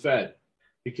 listen to the Fed?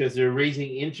 Because they're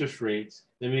raising interest rates.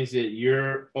 That means that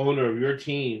you're owner of your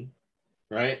team,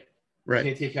 right? You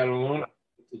can't take out a loan.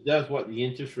 It does what? The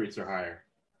interest rates are higher.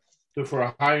 So for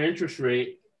a higher interest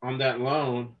rate on that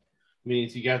loan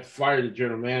means you got to fire the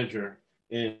general manager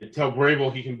and tell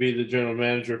Vrabel he can be the general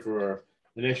manager for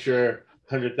an extra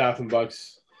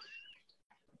 $100,000.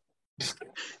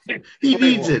 He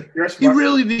needs it. He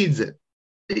really needs it.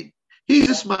 He's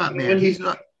a smart man. He's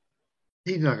not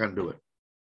going to do it.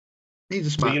 He's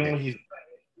a smart man.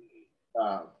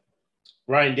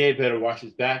 Ryan Day better watch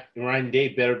his back, and Ryan Day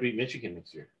better beat Michigan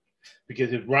next year.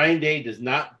 Because if Ryan Day does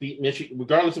not beat Michigan,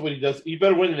 regardless of what he does, he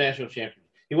better win the national championship.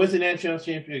 He wins the national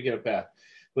championship, you get a pass.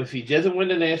 But if he doesn't win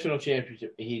the national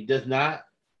championship and he does not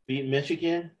beat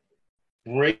Michigan,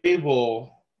 Vrabel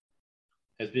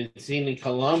has been seen in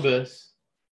Columbus.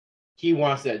 He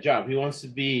wants that job. He wants to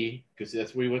be, because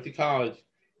that's where he went to college,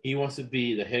 he wants to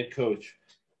be the head coach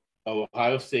of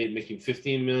Ohio State, making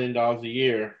 $15 million a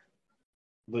year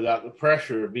without the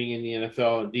pressure of being in the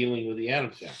NFL and dealing with the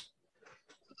Adams family.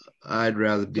 I'd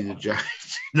rather be the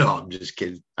Giants. No, I'm just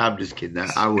kidding. I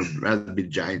would rather be the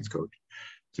Giants coach,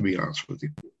 to be honest with you.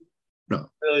 No.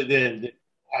 Really, then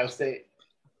Ohio State.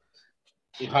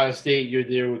 Ohio State, you're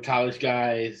there with college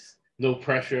guys, no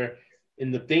pressure.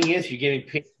 And the thing is, you're getting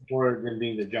paid more than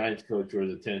being the Giants coach or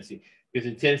the Tennessee. Because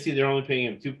in Tennessee, they're only paying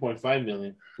him $2.5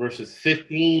 million versus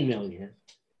 $15 million.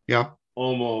 Yeah.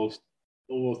 Almost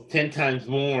 10 times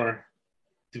more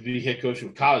to be head coach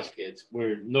of college kids,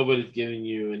 where nobody's giving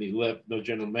you any lip, no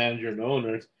general manager, no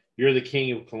owners. You're the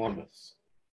king of Columbus.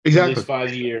 Exactly. For this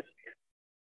 5 years.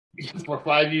 For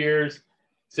 5 years,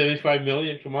 $75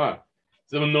 million. Come on.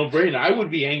 It's a no-brainer. I would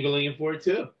be angling him for it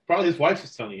too. Probably his wife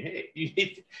is telling you,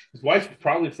 hey, his wife is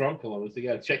probably from Columbus. They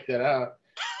got to check that out.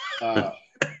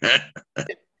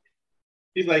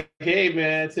 He's like, hey,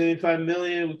 man, $75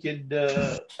 million. We could,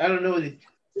 I don't know. It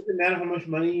doesn't matter how much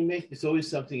money you make. It's always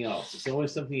something else. It's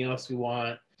always something else you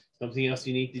want, something else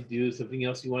you need to do, something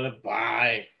else you want to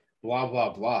buy, blah,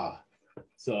 blah, blah.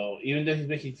 So even though he's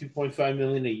making $2.5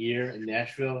 million a year in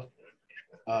Nashville,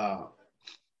 $15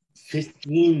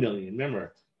 million.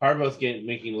 Remember, Harbaugh's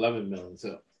making $11 million.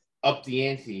 So up the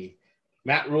ante.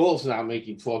 Matt Rule's now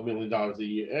making $12 million a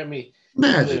year. I mean,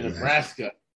 Imagine in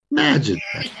Nebraska. Imagine.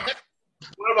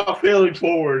 What about failing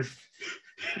forward?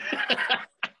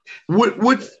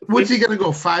 What's he going to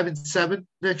go 5-7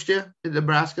 next year in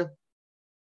Nebraska?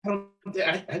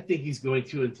 I think he's going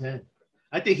 2-10.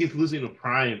 I think he's losing a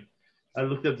prime. I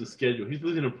looked up the schedule. He's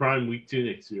losing a prime week 2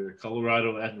 next year.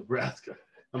 Colorado at Nebraska.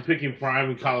 I'm picking prime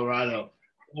in Colorado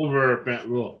over Matt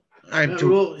Rule. Matt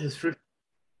Rule is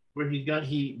where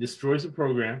he destroys the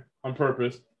program on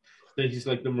purpose. Then he's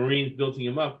like the Marines building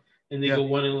him up, and they go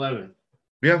 1-11.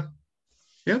 Yeah.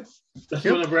 Yep. That's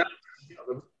what Nebraska is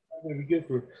going to be good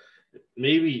for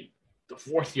maybe the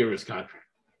 4th year of his contract.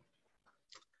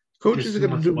 Coaches are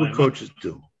going to do what coaches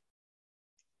do.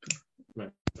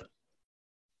 Right.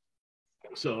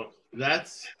 So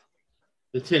that's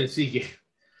the Tennessee game.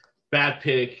 Bad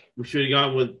pick. We should have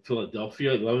gone with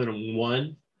Philadelphia,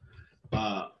 11-1.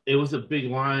 It was a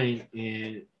big line,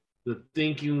 and the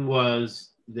thinking was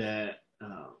that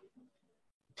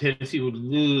Tennessee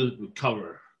would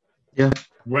cover. Yeah.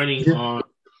 Running on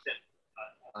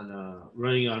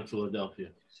Philadelphia.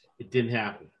 It didn't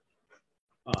happen.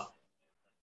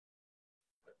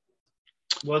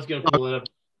 Was going to pull it up,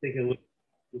 take a look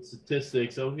at the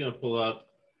statistics. I was going to pull up.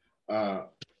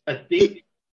 I think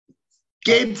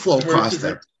game flow cost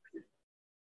them.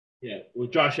 Yeah,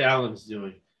 what Josh Allen's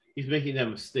doing, he's making that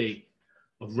mistake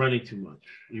of running too much.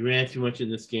 He ran too much in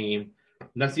this game.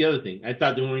 And that's the other thing. I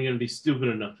thought they weren't going to be stupid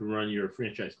enough to run your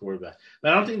franchise quarterback.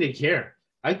 But I don't think they care.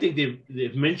 I think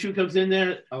if Minshew comes in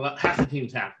there, half the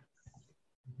team's happy.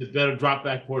 The better drop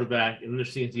back quarterback,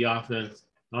 understands the offense.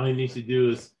 All he needs to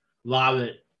do is lob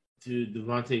it to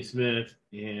Devontae Smith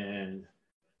and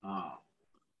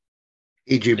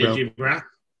A.J. Brown.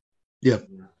 Yeah.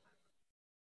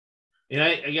 And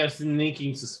I got a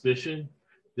sneaking suspicion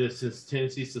that since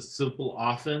Tennessee's a simple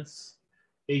offense,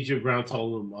 A.J. Brown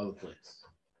told them other plays.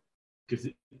 Because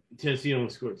Tennessee only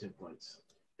scored 10 points.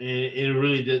 And it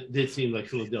really did seem like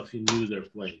Philadelphia knew their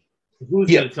play. Who's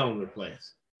going to tell them their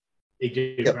plays?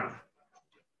 A.J. Brown.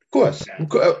 Of course.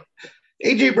 Okay.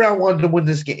 A.J. Brown wanted to win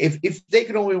this game. If they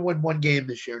could only win one game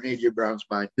this year in A.J. Brown's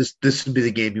mind, this would be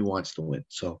the game he wants to win.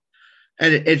 So,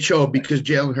 and it showed because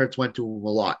Jalen Hurts went to him a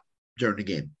lot during the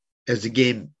game. As the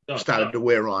game started to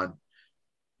wear on,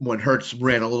 when Hurts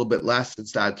ran a little bit less and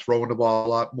started throwing the ball a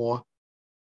lot more,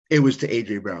 it was to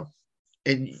A.J. Brown.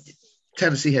 And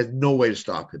Tennessee has no way to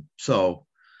stop him. So,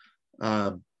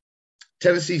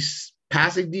 Tennessee's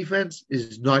passing defense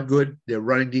is not good. Their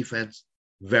running defense,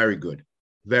 very good.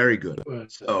 Very good.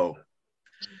 So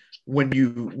when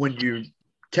you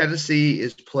Tennessee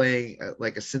is playing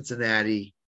like a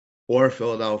Cincinnati or a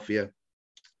Philadelphia,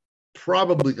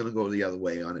 probably going to go the other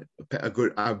way on it.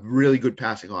 A really good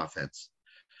passing offense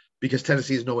because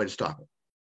Tennessee has no way to stop it.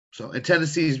 So and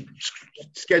Tennessee's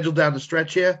scheduled down the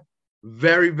stretch here,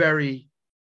 very, very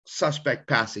suspect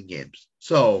passing games.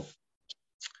 So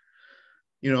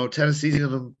Tennessee's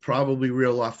going to probably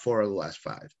reel off 4 of the last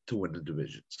 5 to win the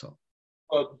division. So.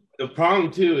 Well, the problem,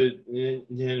 too, is you're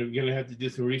going to have to do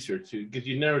some research, too, because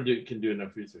you never can do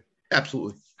enough research.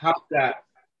 Absolutely. How's that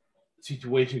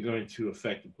situation going to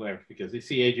affect the players? Because they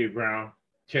see A.J. Brown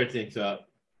tear things up.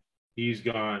 He's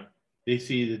gone. They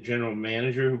see the general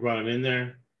manager who brought him in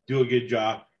there do a good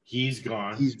job. He's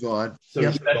gone.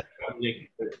 So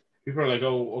people are like,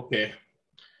 oh, okay.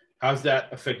 How's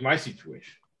that affect my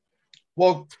situation?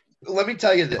 Well, let me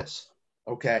tell you this,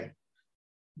 okay?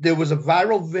 There was a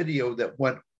viral video that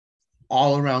went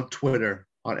all around Twitter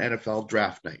on NFL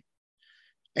draft night.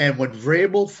 And when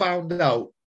Vrabel found out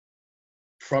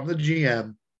from the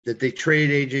GM that they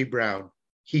traded A.J. Brown,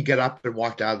 he got up and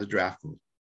walked out of the draft room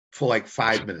for like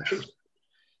 5 minutes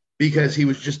because he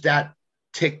was just that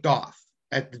ticked off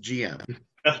at the GM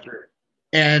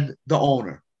and the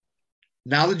owner.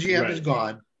 Now the GM is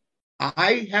gone.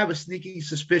 I have a sneaking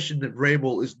suspicion that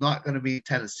Vrabel is not going to be in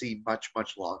Tennessee much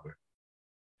longer.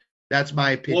 That's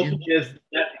my opinion.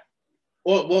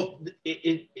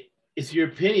 It's your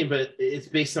opinion, but it's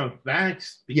based on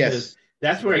facts because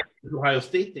that's where the Ohio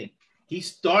State thing. He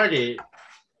started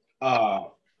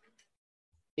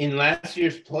in last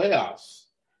year's playoffs.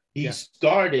 He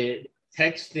started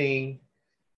texting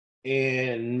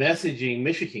and messaging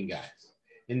Michigan guys,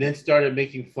 and then started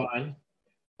making fun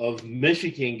of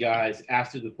Michigan guys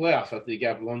after the playoffs, after they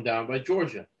got blown down by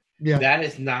Georgia. Yeah. That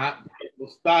is not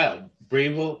Vrabel's style.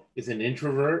 Vrabel is an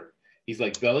introvert. He's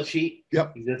like Belichick.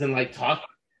 Yep. He doesn't like talk,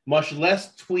 much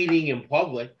less tweeting in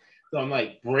public. So I'm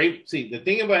like, see, the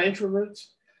thing about introverts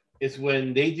is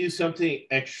when they do something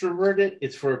extroverted,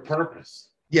 it's for a purpose.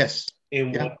 Yes.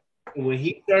 And when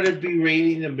he started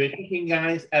berating the Michigan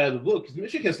guys out of the blue, because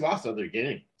Michigan's lost other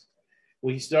games.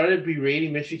 When he started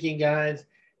berating Michigan guys,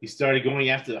 he started going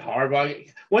after the Harbaugh.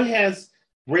 When has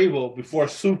Vrabel, before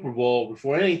Super Bowl,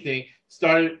 before anything,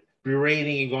 started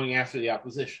berating and going after the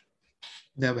opposition?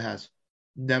 Never has.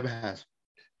 Now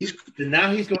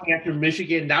he's going after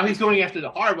Michigan. Now he's going after the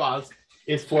Harbaughs.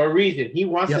 It's for a reason. He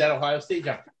wants that Ohio State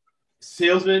job.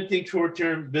 Salesman think short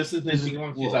term, businessman think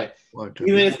long term. He's like,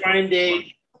 even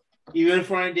if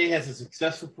Ryan Day has a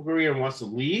successful career and wants to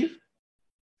leave,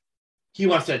 he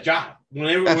wants that job.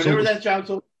 Whenever that job's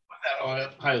over,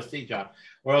 that Ohio State job,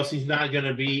 or else he's not going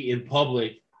to be in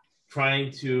public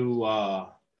trying to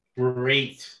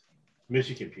berate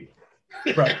Michigan people.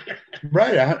 Right.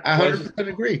 I 100%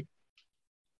 agree.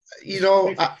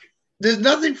 There's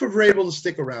nothing for Vrabel to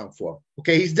stick around for.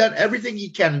 Okay, he's done everything he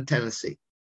can in Tennessee.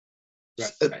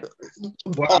 Right.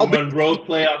 One road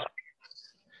playoff,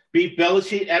 beat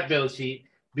Belichick at Belichick,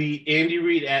 beat Andy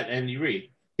Reid at Andy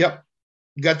Reid. Yep,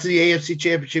 got to the AFC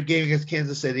Championship game against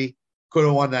Kansas City. Could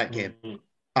have won that game.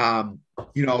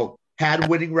 Mm-hmm. Had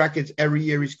winning records every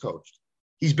year he's coached.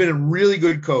 He's been a really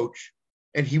good coach,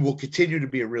 and he will continue to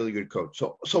be a really good coach.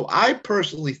 So I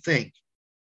personally think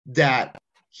that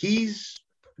he's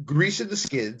greasing the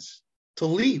skids to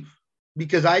leave,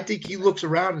 because I think he looks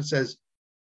around and says,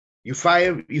 you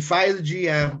fire the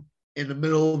GM in the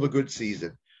middle of a good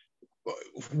season.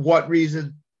 What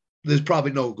reason? There's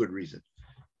probably no good reason.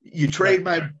 You trade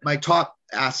my top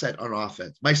asset on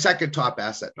offense, my second top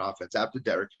asset on offense after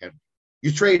Derrick Henry.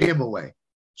 You trade him away.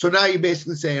 So now you're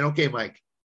basically saying, okay, Mike,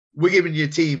 we're giving you a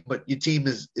team, but your team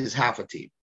is half a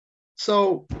team.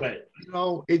 So,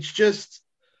 it's just,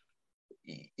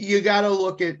 you gotta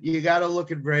look at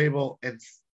Vrabel,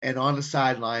 and on the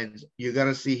sidelines, you're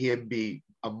gonna see him be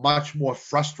a much more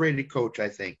frustrated coach, I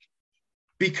think,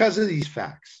 because of these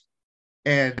facts.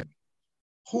 And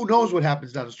who knows what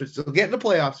happens down the stretch? They'll get in the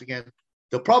playoffs again.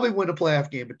 They'll probably win a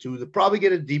playoff game or two. They'll probably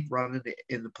get a deep run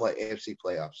in the AFC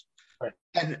playoffs. Right.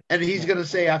 And he's gonna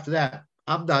say after that,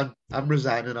 I'm done. I'm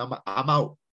resigning. I'm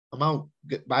out.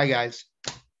 Bye, guys.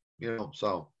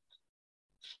 So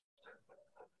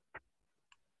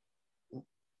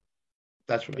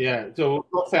that's what. Yeah. So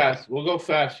we'll go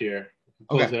fast here.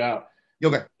 Close it out.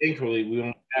 Okay. Thankfully, we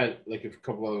only had like a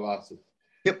couple other losses.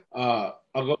 Yep.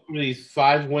 I'll go through these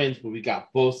 5 wins, but we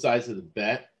got both sides of the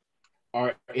bet.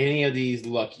 Are any of these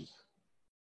lucky?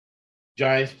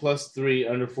 Giants +3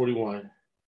 under 41.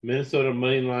 Minnesota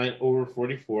money line over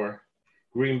 44.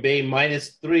 Green Bay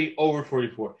 -3 over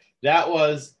 44. That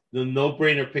was the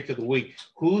no-brainer pick of the week.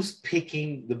 Who's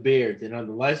picking the Bears? And on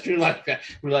the live stream,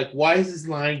 we're like, why is this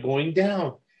line going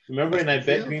down? Remember, and I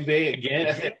bet Green Bay again.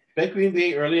 I said, bet Green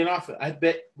Bay early and often. I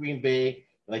bet Green Bay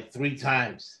like 3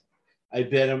 times. I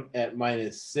bet them at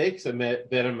 -6. I bet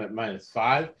them at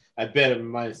 -5. I bet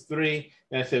them at -3.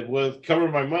 And I said, well, cover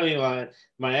my money line,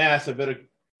 my ass. I better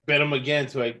bet them again.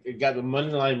 So I got the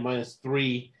money line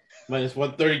 -3,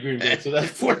 -130 Green Bay. So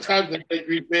that's 4 times I bet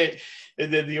Green Bay,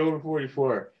 and then the over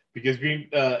 44 because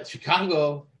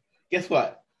Chicago. Guess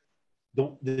what?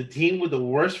 The team with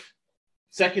the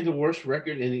second to worst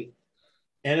record in the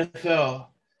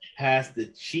NFL has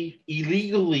the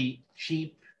illegally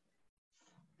cheap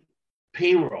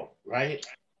payroll, right?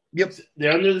 Yep.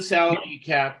 They're under the salary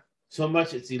cap so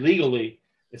much it's illegally,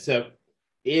 except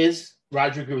is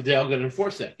Roger Goodell going to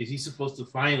enforce that? Because he's supposed to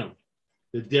fine them.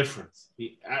 the difference.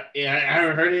 I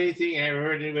haven't heard anything. I haven't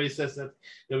heard anybody say something.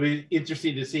 It'll be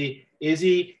interesting to see.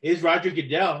 Is Roger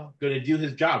Goodell going to do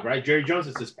his job, right? Jerry Jones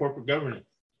is his corporate governance.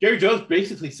 Jerry Jones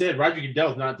basically said Roger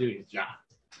Goodell is not doing his job.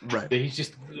 Right. That he's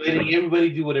just letting everybody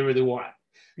do whatever they want.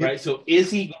 Right. So is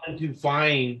he going to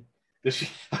find the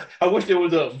I wish there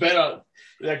was a bet on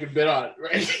that I could bet on,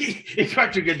 right? Is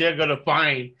Roger Goodell going to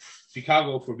fine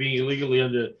Chicago for being illegally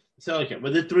under the salary cap?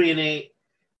 But they're 3-8.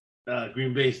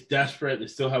 Green Bay's desperate. They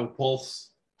still have a pulse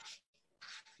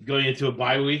going into a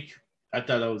bye week. I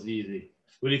thought that was easy.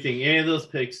 What do you think? Any of those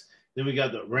picks? Then we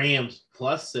got the Rams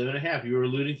plus 7.5. You were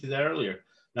alluding to that earlier.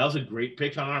 That was a great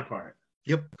pick on our part.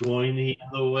 Yep. Going the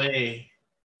other way.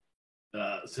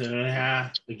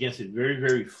 7.5 against a very,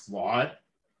 very flawed,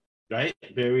 right?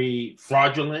 Very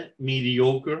fraudulent,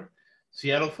 mediocre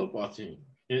Seattle football team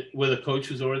with a coach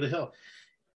who's over the hill.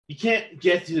 You can't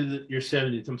get to your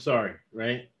 70s. I'm sorry,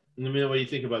 right? Let me know what you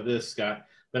think about this, Scott.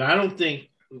 But I don't think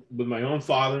with my own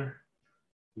father,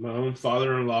 my own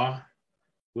father-in-law,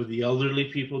 with the elderly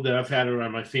people that I've had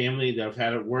around my family, that I've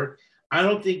had at work, I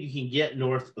don't think you can get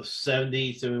north of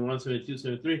 70, 71, 72,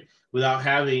 73 without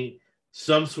having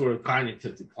some sort of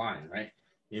cognitive decline, right?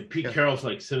 And Pete Carroll's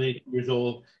like 72 years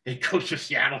old, head coach of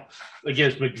Seattle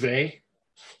against McVay,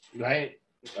 right?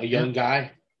 A young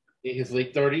guy in his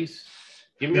late 30s.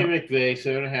 Give me McVay,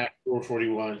 7.5,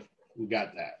 441. We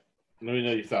got that. Let me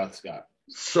know your thoughts, Scott.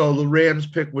 So the Rams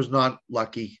pick was not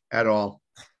lucky at all.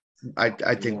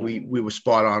 I think we were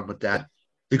spot on with that.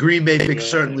 The Green Bay pick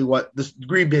certainly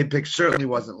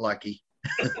wasn't lucky.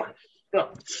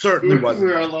 Certainly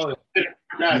wasn't.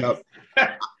 Yep.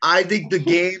 I think the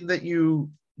game that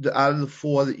out of the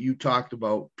four that you talked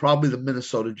about, probably the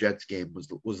Minnesota Jets game was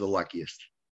the luckiest,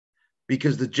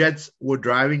 because the Jets were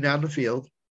driving down the field.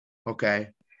 Okay,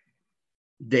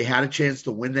 they had a chance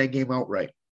to win that game outright.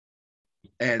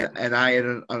 And I had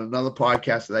on another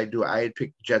podcast that I do, I had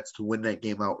picked the Jets to win that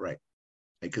game outright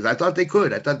because I thought they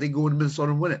could. I thought they'd go into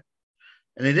Minnesota and win it,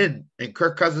 and they didn't. And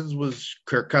Kirk Cousins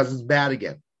bad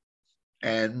again,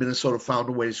 and Minnesota found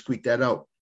a way to squeak that out.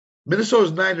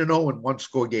 Minnesota's 9-0 in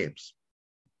one-score games.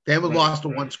 They haven't lost a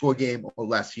one-score game or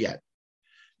less yet,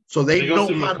 so they know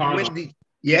how to win these.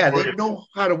 Yeah, they know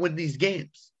how to win these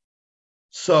games.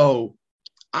 So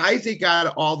I think out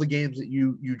of all the games that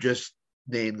you just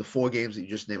named, the four games that you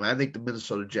just named, I think the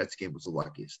Minnesota Jets game was the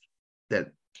luckiest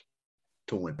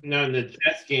to win. Now in the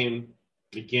Jets game,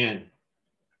 again,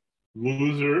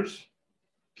 losers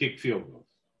kick field goals.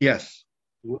 Yes.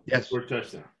 For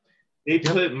touchdown. They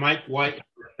put Mike White in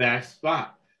the back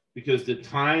spot because the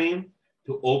time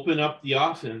to open up the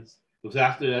offense was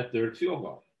after that third field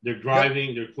goal. They're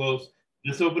driving, they're close.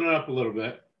 Just open it up a little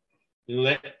bit and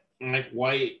let Mike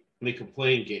White make a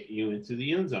play and get you into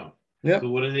the end zone. Yep. So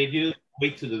what do?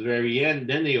 Wait to the very end,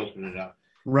 then they open it up.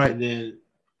 Right. And then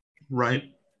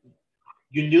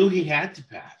you knew he had to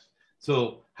pass.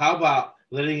 So how about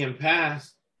letting him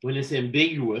pass when it's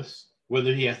ambiguous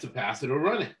whether he has to pass it or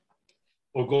run it?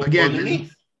 Or go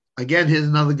underneath. Again, here's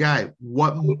another guy.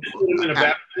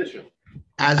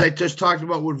 As I just talked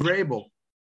about with Vrabel,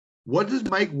 what does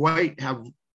Mike White have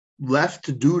left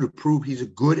to do to prove he's a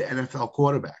good NFL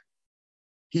quarterback?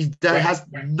 He has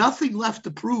nothing left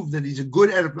to prove that he's a good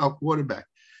NFL quarterback.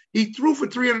 He threw for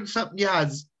 300-something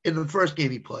yards in the first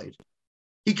game he played.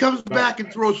 He comes back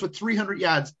and throws for 300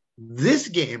 yards this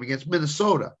game against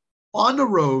Minnesota on the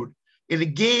road in a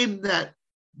game that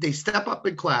they step up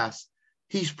in class.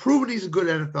 He's proven he's a good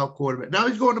NFL quarterback. Now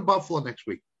he's going to Buffalo next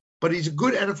week, but he's a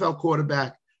good NFL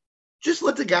quarterback. Just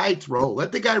let the guy throw.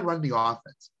 Let the guy run the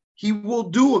offense. He will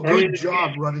do a good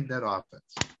job running that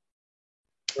offense.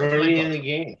 Early in the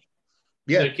game.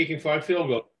 Yeah. They're kicking 5 field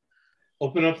goals.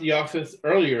 Open up the offense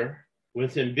earlier when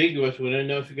it's ambiguous. We don't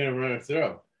know if you're going to run or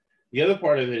throw. The other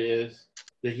part of it is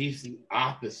that he's the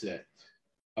opposite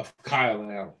of Kyle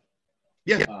Allen.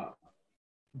 Yeah.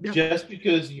 Just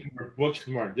because you were book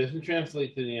smart doesn't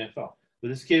translate to the NFL. But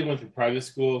this kid went to private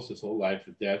schools his whole life.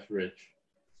 His dad's rich.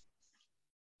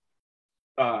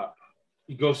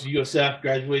 He goes to USF,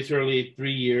 graduates early,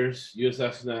 3 years.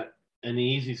 USF's not an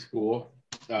easy school.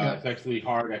 It's actually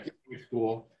hard academic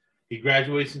school. He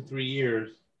graduates in 3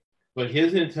 years, but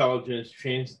his intelligence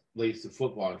translates to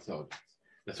football intelligence.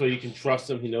 That's why you can trust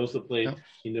him. He knows the play.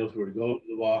 He knows where to go with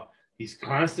the ball. He's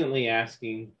constantly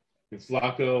asking. And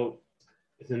Flacco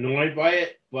is annoyed by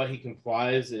it, but he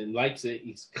complies and likes it.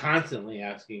 He's constantly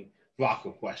asking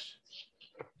Flacco questions.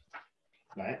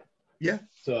 Right? Yeah.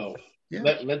 So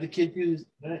let the kid do this.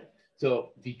 Right?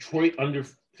 So Detroit under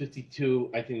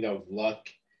 52, I think that was luck.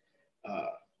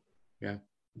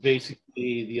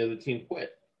 Basically, the other team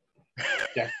quit.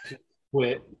 Jackson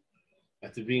quit.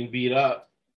 after being beat up,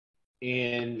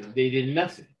 and they did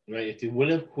nothing, right? If they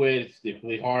wouldn't have quit, if they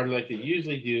played hard like they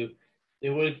usually do, they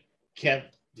would have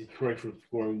kept Detroit from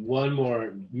scoring one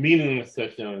more meaningless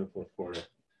touchdown in the fourth quarter.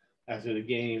 After the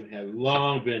game had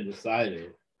long been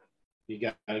decided, you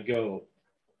got to go.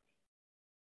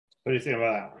 What do you think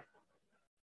about that one?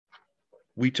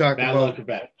 We talk Bad about luck or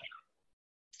bad?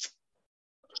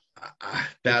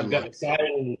 bad We luck. got excited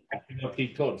and we up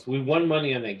these totals. We won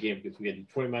money on that game because we had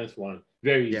Detroit -1.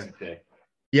 Very easy Yeah. pay.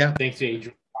 Yeah. Thanks to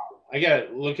Adrian. I got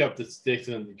to look up the sticks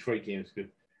on the Detroit games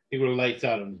because I think we're lights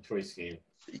out on Detroit's game.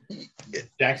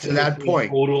 To that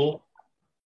point. Total.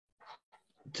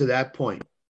 To that point,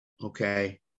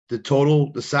 okay, the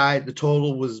total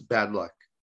was bad luck.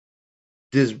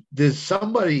 There's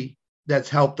somebody that's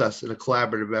helped us in a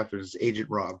collaborative effort is Agent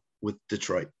Rob with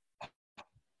Detroit.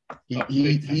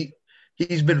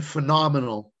 He's been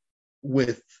phenomenal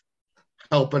with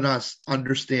helping us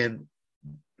understand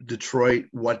Detroit,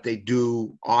 what they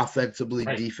do offensively,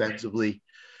 defensively.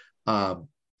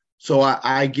 So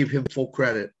I give him full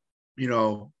credit,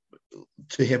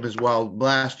 to him as well.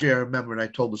 Last year, I remember, and I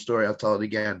told the story, I'll tell it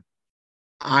again.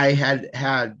 I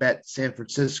had bet San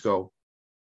Francisco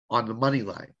on the money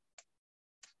line.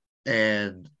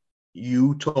 And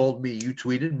you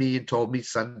tweeted me and told me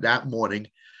that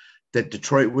morning that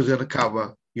Detroit was going to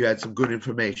cover. You had some good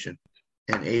information.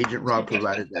 And Agent Rob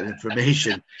provided that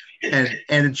information.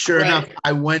 And sure enough,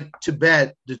 I went to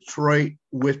bet Detroit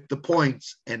with the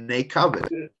points, and they covered.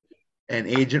 And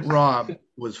Agent Rob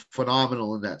was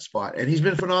phenomenal in that spot. And he's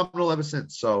been phenomenal ever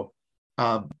since. So,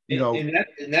 And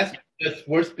that's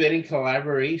sports betting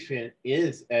collaboration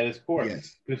is at its core.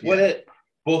 Yes. Because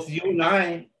both you and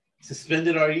I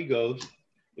suspended our egos,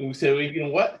 and we said, well, you know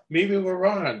what? Maybe we're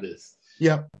wrong on this.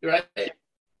 Yeah. Right?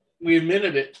 We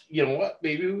admitted it. You know what?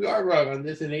 Maybe we are wrong on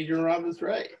this, and Adrian Rob is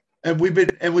right. And we've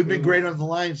been great on the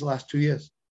Lions the last 2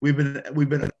 years. We've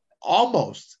been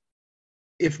almost,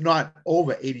 if not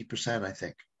over 80%, I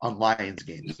think, on Lions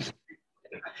games.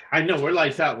 I know we're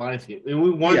lights out Lions game, and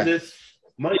we won this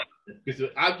money because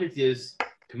the object is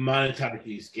to monetize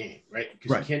this game, right?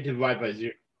 Because you can't divide by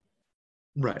zero.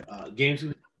 Right. Games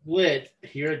we split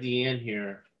here at the end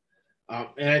here,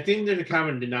 and I think there's a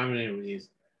common denominator with these.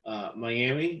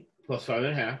 Miami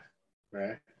 +5.5,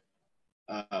 right?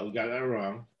 We got that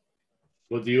wrong.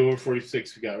 Well, the over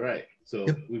 46 we got right. So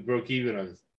we broke even on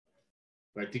this.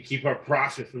 Right, to keep our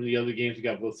profit from the other games, we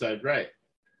got both sides right.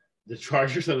 The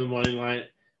Chargers on the money line,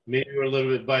 maybe we're a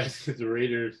little bit biased with the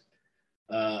Raiders.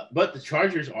 But the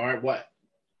Chargers are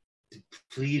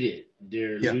depleted.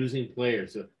 They're losing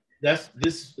players. So that's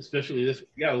this, especially this.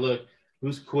 You got to look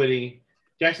who's quitting.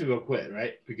 Jacksonville quit,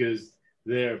 right? Because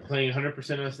they're playing 100%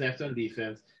 of the snaps on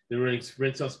defense. They're running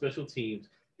sprints on special teams.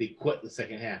 They quit the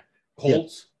second half.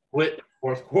 Colts quit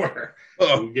fourth quarter.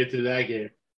 We'll get to that game.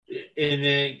 And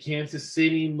then Kansas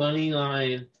City money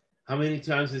line. How many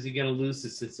times is he going to lose to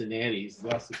Cincinnati? He's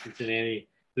lost to Cincinnati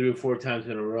 3 or 4 times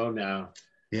in a row now.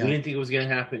 Yeah. We didn't think it was going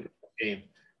to happen in the game.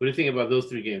 What do you think about those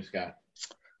 3 games, Scott?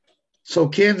 So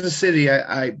Kansas City,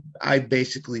 I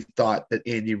basically thought that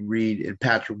Andy Reid and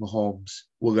Patrick Mahomes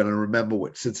were going to remember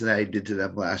what Cincinnati did to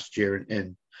them last year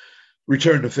and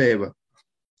return the favor.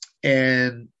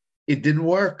 And it didn't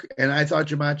work. And I thought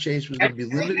Ja'Marr Chase was going to be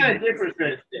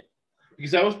limited.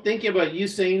 Because I was thinking about you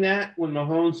saying that when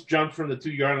Mahomes jumped from the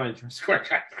 2-yard line to score.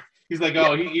 He's like,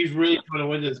 oh, he's really going to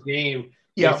win this game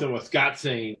based on what Scott's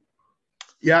saying.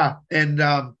 Yeah, and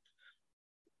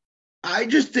I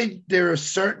just think there are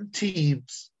certain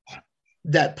teams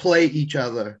that play each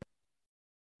other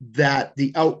that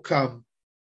the outcome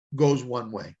goes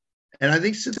one way. And I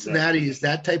think Cincinnati is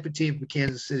that type of team for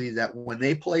Kansas City that when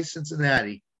they play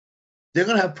Cincinnati, they're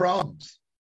going to have problems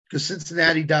because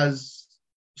Cincinnati does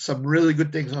some really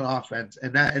good things on offense,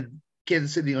 and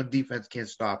Kansas City on defense can't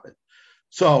stop it.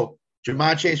 So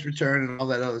Ja'Marr Chase returned and all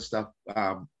that other stuff,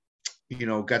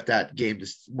 went that game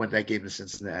to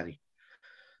Cincinnati.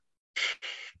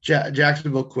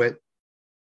 Jacksonville quit.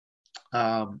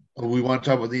 We want to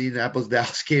talk about the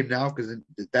Indianapolis-Dallas game now because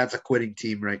that's a quitting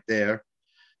team right there.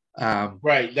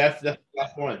 Right, that's the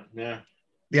last one. Yeah.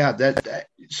 Yeah,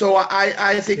 so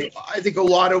I think a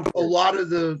lot of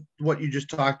the what you just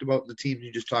talked about, the teams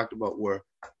you just talked about were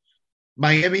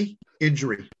Miami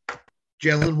injury.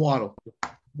 Jalen Waddle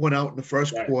went out in the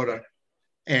first quarter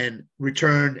and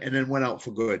returned and then went out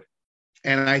for good.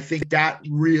 And I think that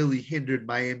really hindered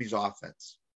Miami's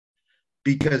offense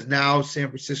because now San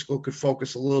Francisco could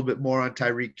focus a little bit more on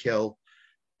Tyreek Hill.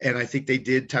 And I think they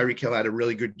did. Tyreek Hill had a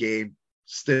really good game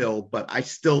still, but I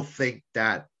still think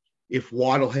that if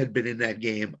Waddle had been in that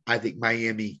game, I think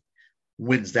Miami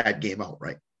wins that game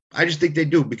outright. I just think they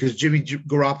do because Jimmy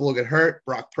Garoppolo got hurt.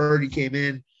 Brock Purdy came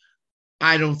in.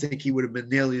 I don't think he would have been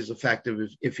nearly as effective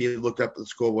if he looked up at the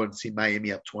scoreboard and seen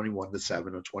Miami up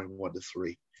 21-7 or 21-3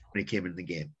 when he came in the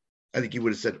game. I think he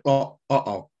would have said,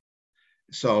 "Oh."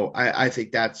 So I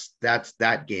think that's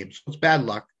that game. So it's bad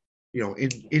luck. You know,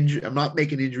 I'm not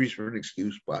making injuries for an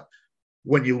excuse, but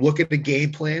when you look at the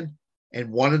game plan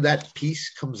and one of that piece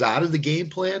comes out of the game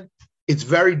plan, it's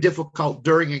very difficult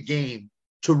during a game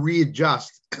to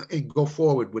readjust and go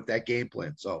forward with that game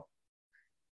plan. So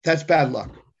that's bad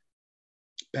luck.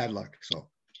 Bad luck. So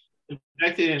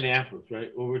back to Indianapolis,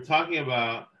 right? What we're talking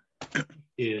about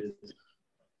is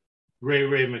Ray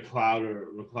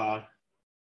McCloud.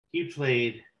 He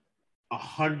played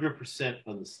 100%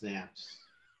 of the snaps.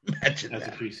 Imagine as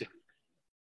that. a free safety.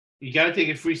 You got to take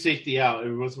a free safety out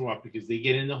every once in a while because they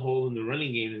get in the hole in the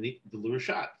running game and they deliver a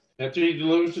shot. After he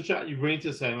delivers the shot, you bring it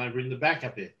to the sideline, bring the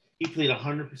backup in. He played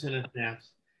 100% of snaps.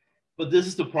 But this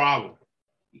is the problem.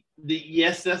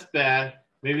 Yes, that's bad.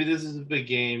 Maybe this is a big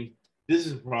game. This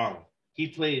is a problem. He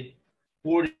played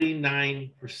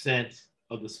 49%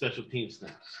 of the special team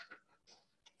snaps.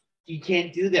 You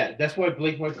can't do that. That's why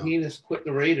Blake Martinez quit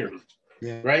the Raiders.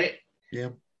 Yeah. Right? Yeah.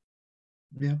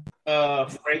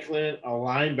 Franklin, a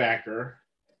linebacker,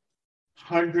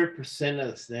 100%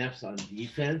 of the snaps on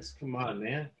defense. Come on,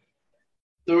 man.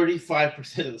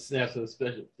 35% of the snaps on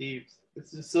special teams.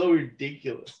 It's just so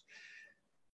ridiculous.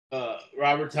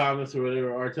 Robert Thomas or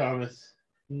whatever, R. Thomas,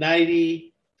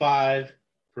 95%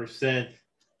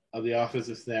 of the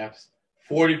offensive snaps,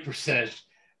 40%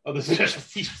 of the special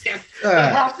teams snaps.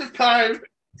 Half the time,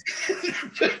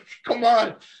 come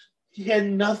on. He had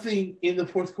nothing in the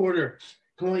fourth quarter.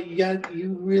 Come on,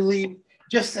 you really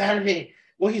just Saturday.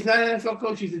 Well, he's not an NFL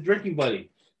coach, he's a drinking buddy.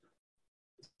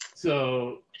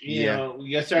 So, you know,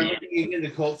 you got to start looking at the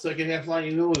Colts second half line.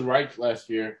 You know, with Reich last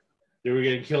year, they were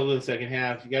getting killed in the second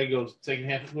half. You got to go second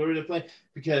half where they play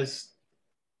because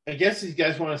I guess these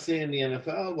guys want to stay in the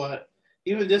NFL, but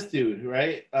even this dude,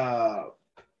 right?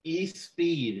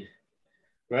 Speed,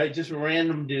 right? Just a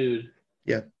random dude.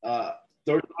 Yeah. 35%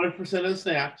 of the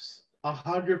snaps,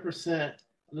 100% of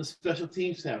the special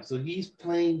team snaps. So he's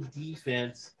playing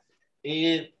defense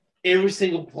in every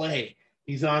single play.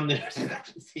 He's on their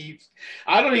special teams.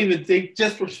 I don't even think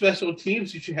just for special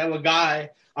teams you should have a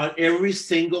guy on every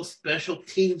single special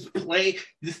teams play.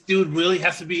 This dude really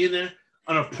has to be in there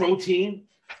on a pro team.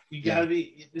 You got to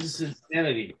be – this is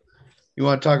insanity. You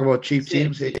want to talk about cheap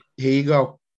teams? Here you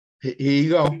go. Here you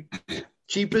go.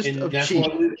 Cheapest and of that's cheap.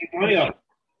 What we make money on.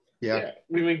 Yeah.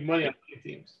 We make money on cheap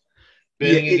teams.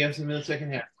 Betting against them in the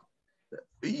second half.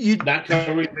 Not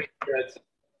covering threats.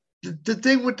 The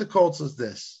thing with the Colts is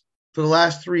this. For the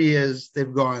last 3 years,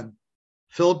 they've gone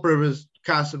Phillip Rivers,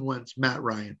 Carson Wentz, Matt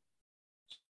Ryan.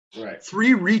 Right.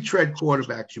 3 retread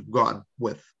quarterbacks you've gone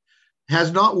with.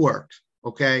 Has not worked,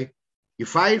 okay? You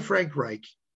fired Frank Reich,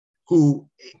 who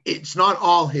it's not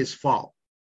all his fault,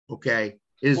 okay?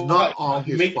 It is not all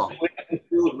his fault.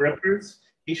 Phillip Rivers,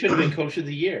 he should have been coach of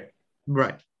the year.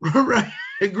 Right. Right.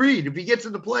 Agreed. If he gets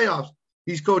in the playoffs,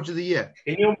 he's coach of the year.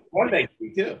 And you won that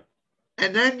game, too.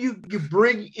 And then you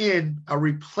bring in a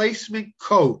replacement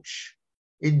coach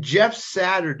in Jeff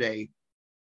Saturday,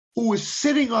 who is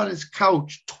sitting on his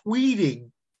couch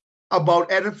tweeting about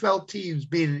NFL teams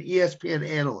being an ESPN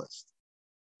analyst.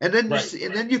 And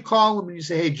then you call him and you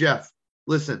say, "Hey, Jeff,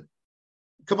 listen,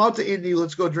 come out to Indy.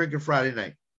 Let's go drinking Friday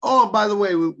night. Oh, and by the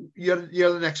way, you're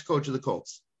the next coach of the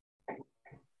Colts."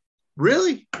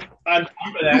 Really? On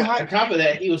top of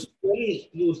that, he was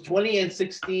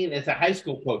 20-16 as a high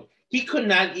school coach. He could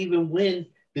not even win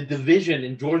the division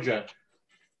in Georgia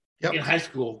in high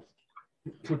school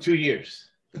for 2 years.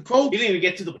 The Colts, he didn't even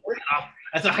get to the playoff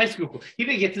as a high school coach. He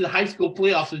didn't get to the high school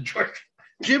playoffs in Georgia.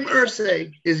 Jim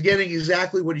Irsay is getting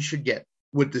exactly what he should get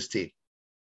with this team.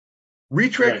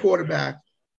 Retread quarterback,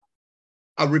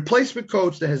 a replacement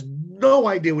coach that has no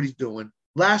idea what he's doing.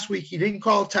 Last week, he didn't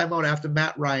call a timeout after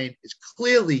Matt Ryan is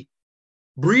clearly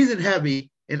breathing heavy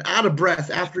and out of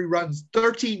breath after he runs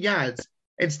 13 yards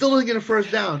and still doesn't get a first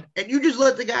down. And you just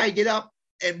let the guy get up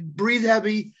and breathe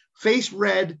heavy, face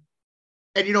red,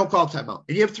 and you don't call timeout.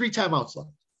 And you have 3 timeouts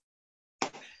left.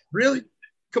 Really?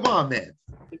 Come on, man.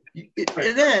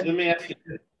 And then, let me ask you.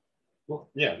 Well,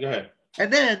 yeah, go ahead.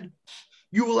 And then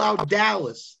you allow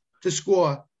Dallas to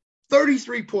score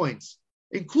 33 points,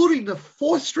 including the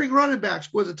 4th-string running back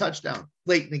scores a touchdown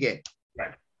late in the game.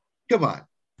 Right. Come on.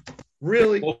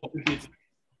 Really? Well,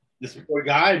 this poor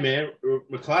guy, man,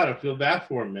 McCloud, I feel bad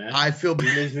for him, man. I feel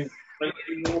bad.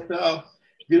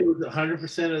 Dude was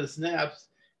 100% of the snaps,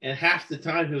 and half the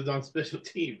time he was on special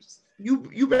teams.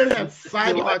 You better have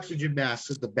 5 oxygen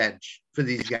masks at the bench for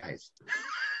these guys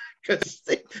because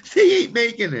they ain't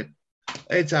making it.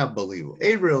 It's unbelievable.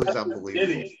 It really is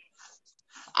unbelievable.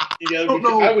 I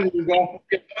wouldn't even go.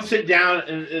 I'll sit down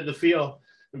in the field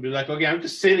and be like, okay, I'm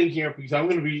just sitting here because I'm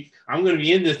gonna be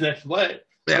in this next play.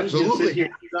 Absolutely.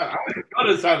 I'm gonna go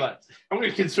to the sidelines. I'm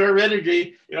gonna conserve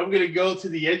energy, and I'm gonna go to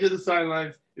the edge of the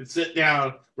sidelines and sit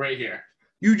down right here.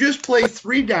 You just play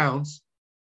 3 downs,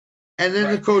 and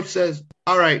then the coach says,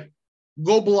 "All right,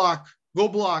 go block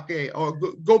A, or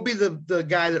go be the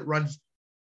guy that runs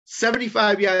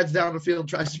 75 yards down the field and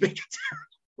tries to make it."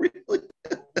 Really?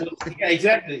 Yeah,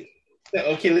 exactly.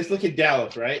 Okay, let's look at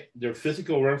Dallas, right? They're a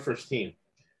physical run first team.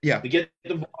 Yeah. They get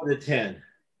the ball to 10.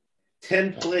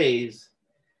 10 plays,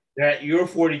 they're at your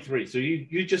 43. So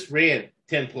you just ran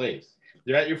 10 plays.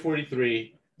 They're at your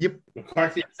 43. Yep.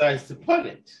 McCarthy decides to punt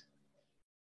it.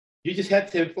 You just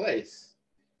had 10 plays.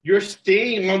 You're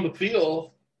staying on the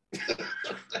field.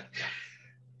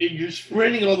 And you're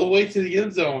sprinting all the way to the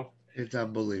end zone. It's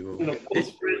unbelievable. Full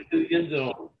sprint to the end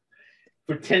zone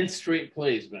for 10 straight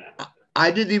plays, man. I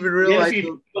didn't even realize.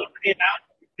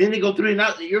 Then they go 3 and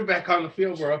out, you're back on the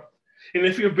field, bro. And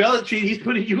if you're Belichick, he's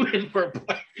putting you in for a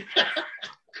play.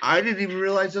 I didn't even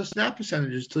realize those snap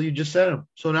percentages till you just said them.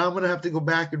 So now I'm going to have to go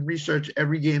back and research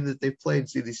every game that they've played and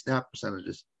see these snap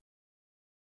percentages.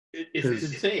 It's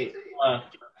insane.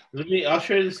 I'll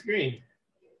share the screen.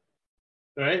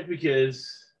 All right, because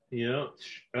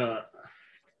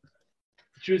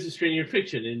truth is stranger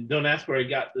fiction, and don't ask where I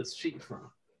got this sheet from.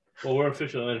 Well, we're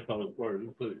official NFL reporters.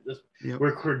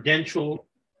 We're credentialed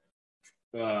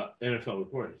NFL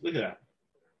reporters. Look at that.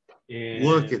 And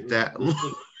look at that.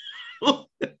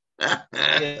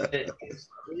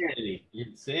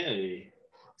 Insanity.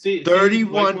 See,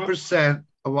 31%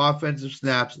 of offensive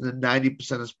snaps and then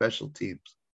 90% of special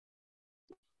teams.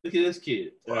 Look at this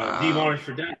kid. Wow. D. Lawrence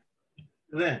for that.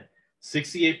 Look at that.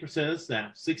 68% of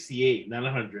snaps. 68, not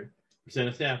 100%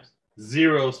 of snaps.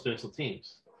 0 special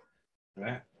teams. All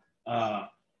right.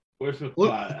 Where's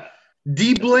McCloud?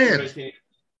 D. Bland.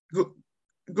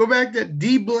 Go back to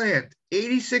D. Bland.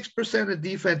 86% of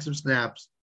defensive snaps,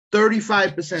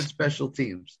 35% special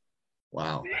teams.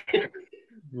 Wow.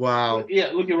 Wow.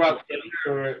 Yeah, look at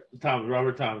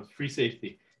Robert Thomas, free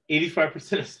safety.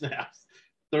 85% of snaps,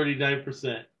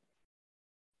 39%.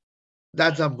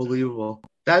 That's unbelievable.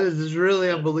 That is really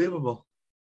unbelievable.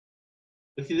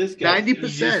 Look at this guy.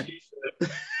 90%.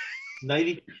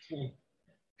 90%.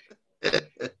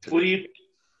 What do you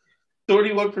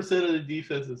 31% of the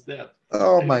defensive snaps.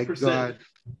 Oh my God.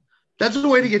 That's the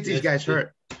way to get these guys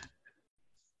hurt.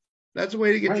 That's the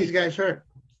way to get these guys hurt.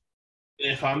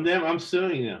 If I'm them, I'm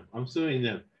suing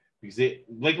them. Because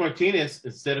Blake Martinez,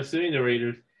 instead of suing the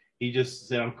Raiders, he just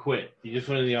said, "I'm quit." He just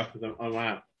went in the office. I'm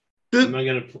out. I'm not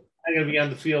gonna be on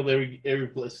the field every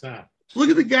snap. Look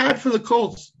at the guy for the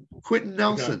Colts, Quentin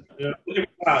Nelson. Look at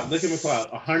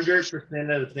McLeod.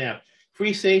 100% of the snap.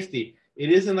 Free safety.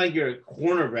 It isn't like you're a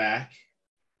cornerback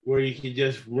where you can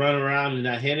just run around and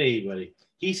not hit anybody.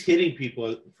 He's hitting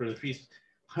people for the free.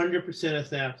 100% of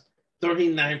snaps.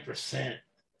 39%.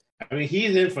 I mean,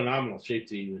 he's in phenomenal shape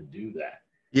to even do that.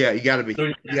 Yeah, you got to be.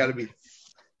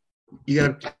 You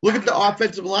got to look at the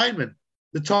offensive linemen,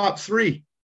 the top 3.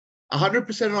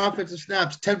 100% of offensive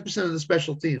snaps, 10% of the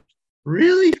special teams.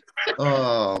 Really?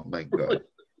 Oh my God.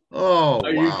 Oh,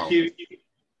 wow.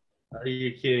 Are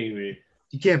you kidding me?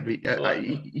 You can't be.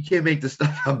 You can't make this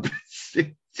stuff up.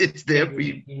 It's there for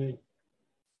you.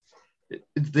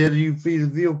 It's there for you to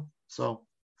view. So,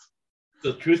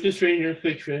 truth is stranger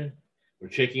fiction. We're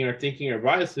checking our thinking, our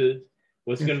biases.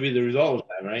 What's going to be the result of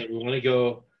that, right? We want to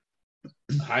go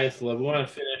highest level. We want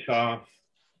to finish off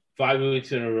 5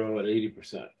 weeks in a row at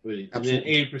 80%. And then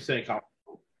 80% confidence.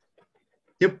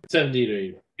 Yep. 70 to 80.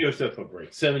 Give yourself a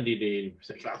break. 70 to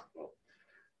 80% confidence.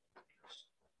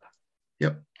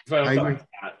 Yep. I agree.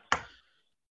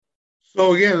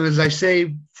 So again, as I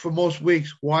say for most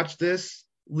weeks, watch this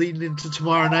leading into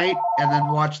tomorrow night, and then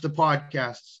watch the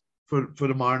podcasts for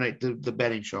tomorrow night, the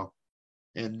betting show,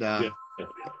 and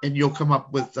and you'll come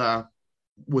up with a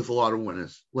lot of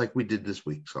winners like we did this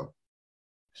week. So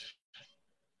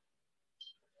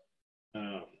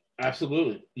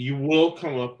absolutely, you will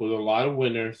come up with a lot of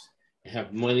winners and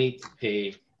have money to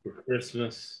pay for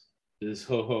Christmas. This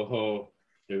ho ho ho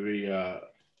every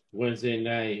Wednesday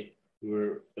night.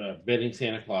 We're betting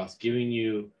Santa Claus, giving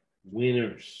you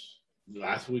winners.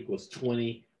 Last week was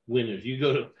 20 winners. You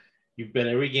bet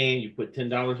every game. You put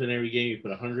 $10 in every game. You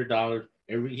put $100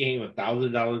 every game,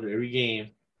 $1,000 every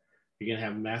game. You're gonna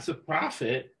have massive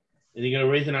profit, And you're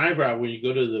gonna raise an eyebrow when you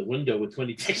go to the window with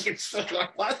 20 tickets.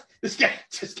 Like, what? This guy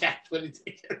just got 20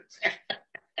 tickets.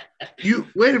 You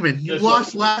wait a minute. You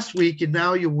lost last week and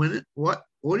now you win it.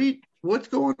 What's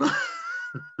going on?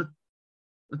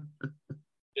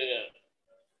 Yeah,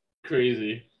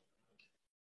 crazy.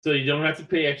 So you don't have to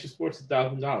pay Extra Sports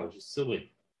 $1,000. It's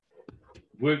silly.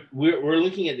 We're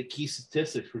looking at the key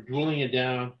statistics. We're drilling it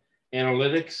down.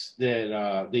 Analytics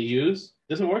that they use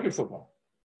doesn't work in football.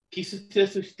 Key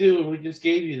statistics do, and we just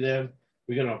gave you them.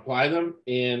 We're going to apply them,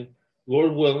 and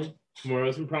Lord willing,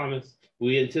 tomorrow's a promise,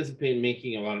 we anticipate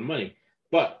making a lot of money.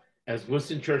 But as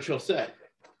Winston Churchill said,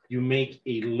 you make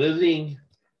a living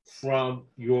from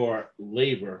your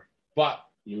labor, but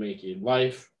you make a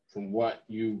life from what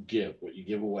you give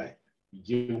away. You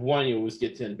give one, you always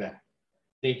get 10 back.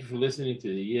 Thank you for listening to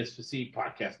the ESPC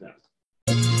Podcast Network.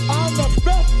 I'm the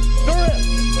best there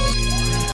is.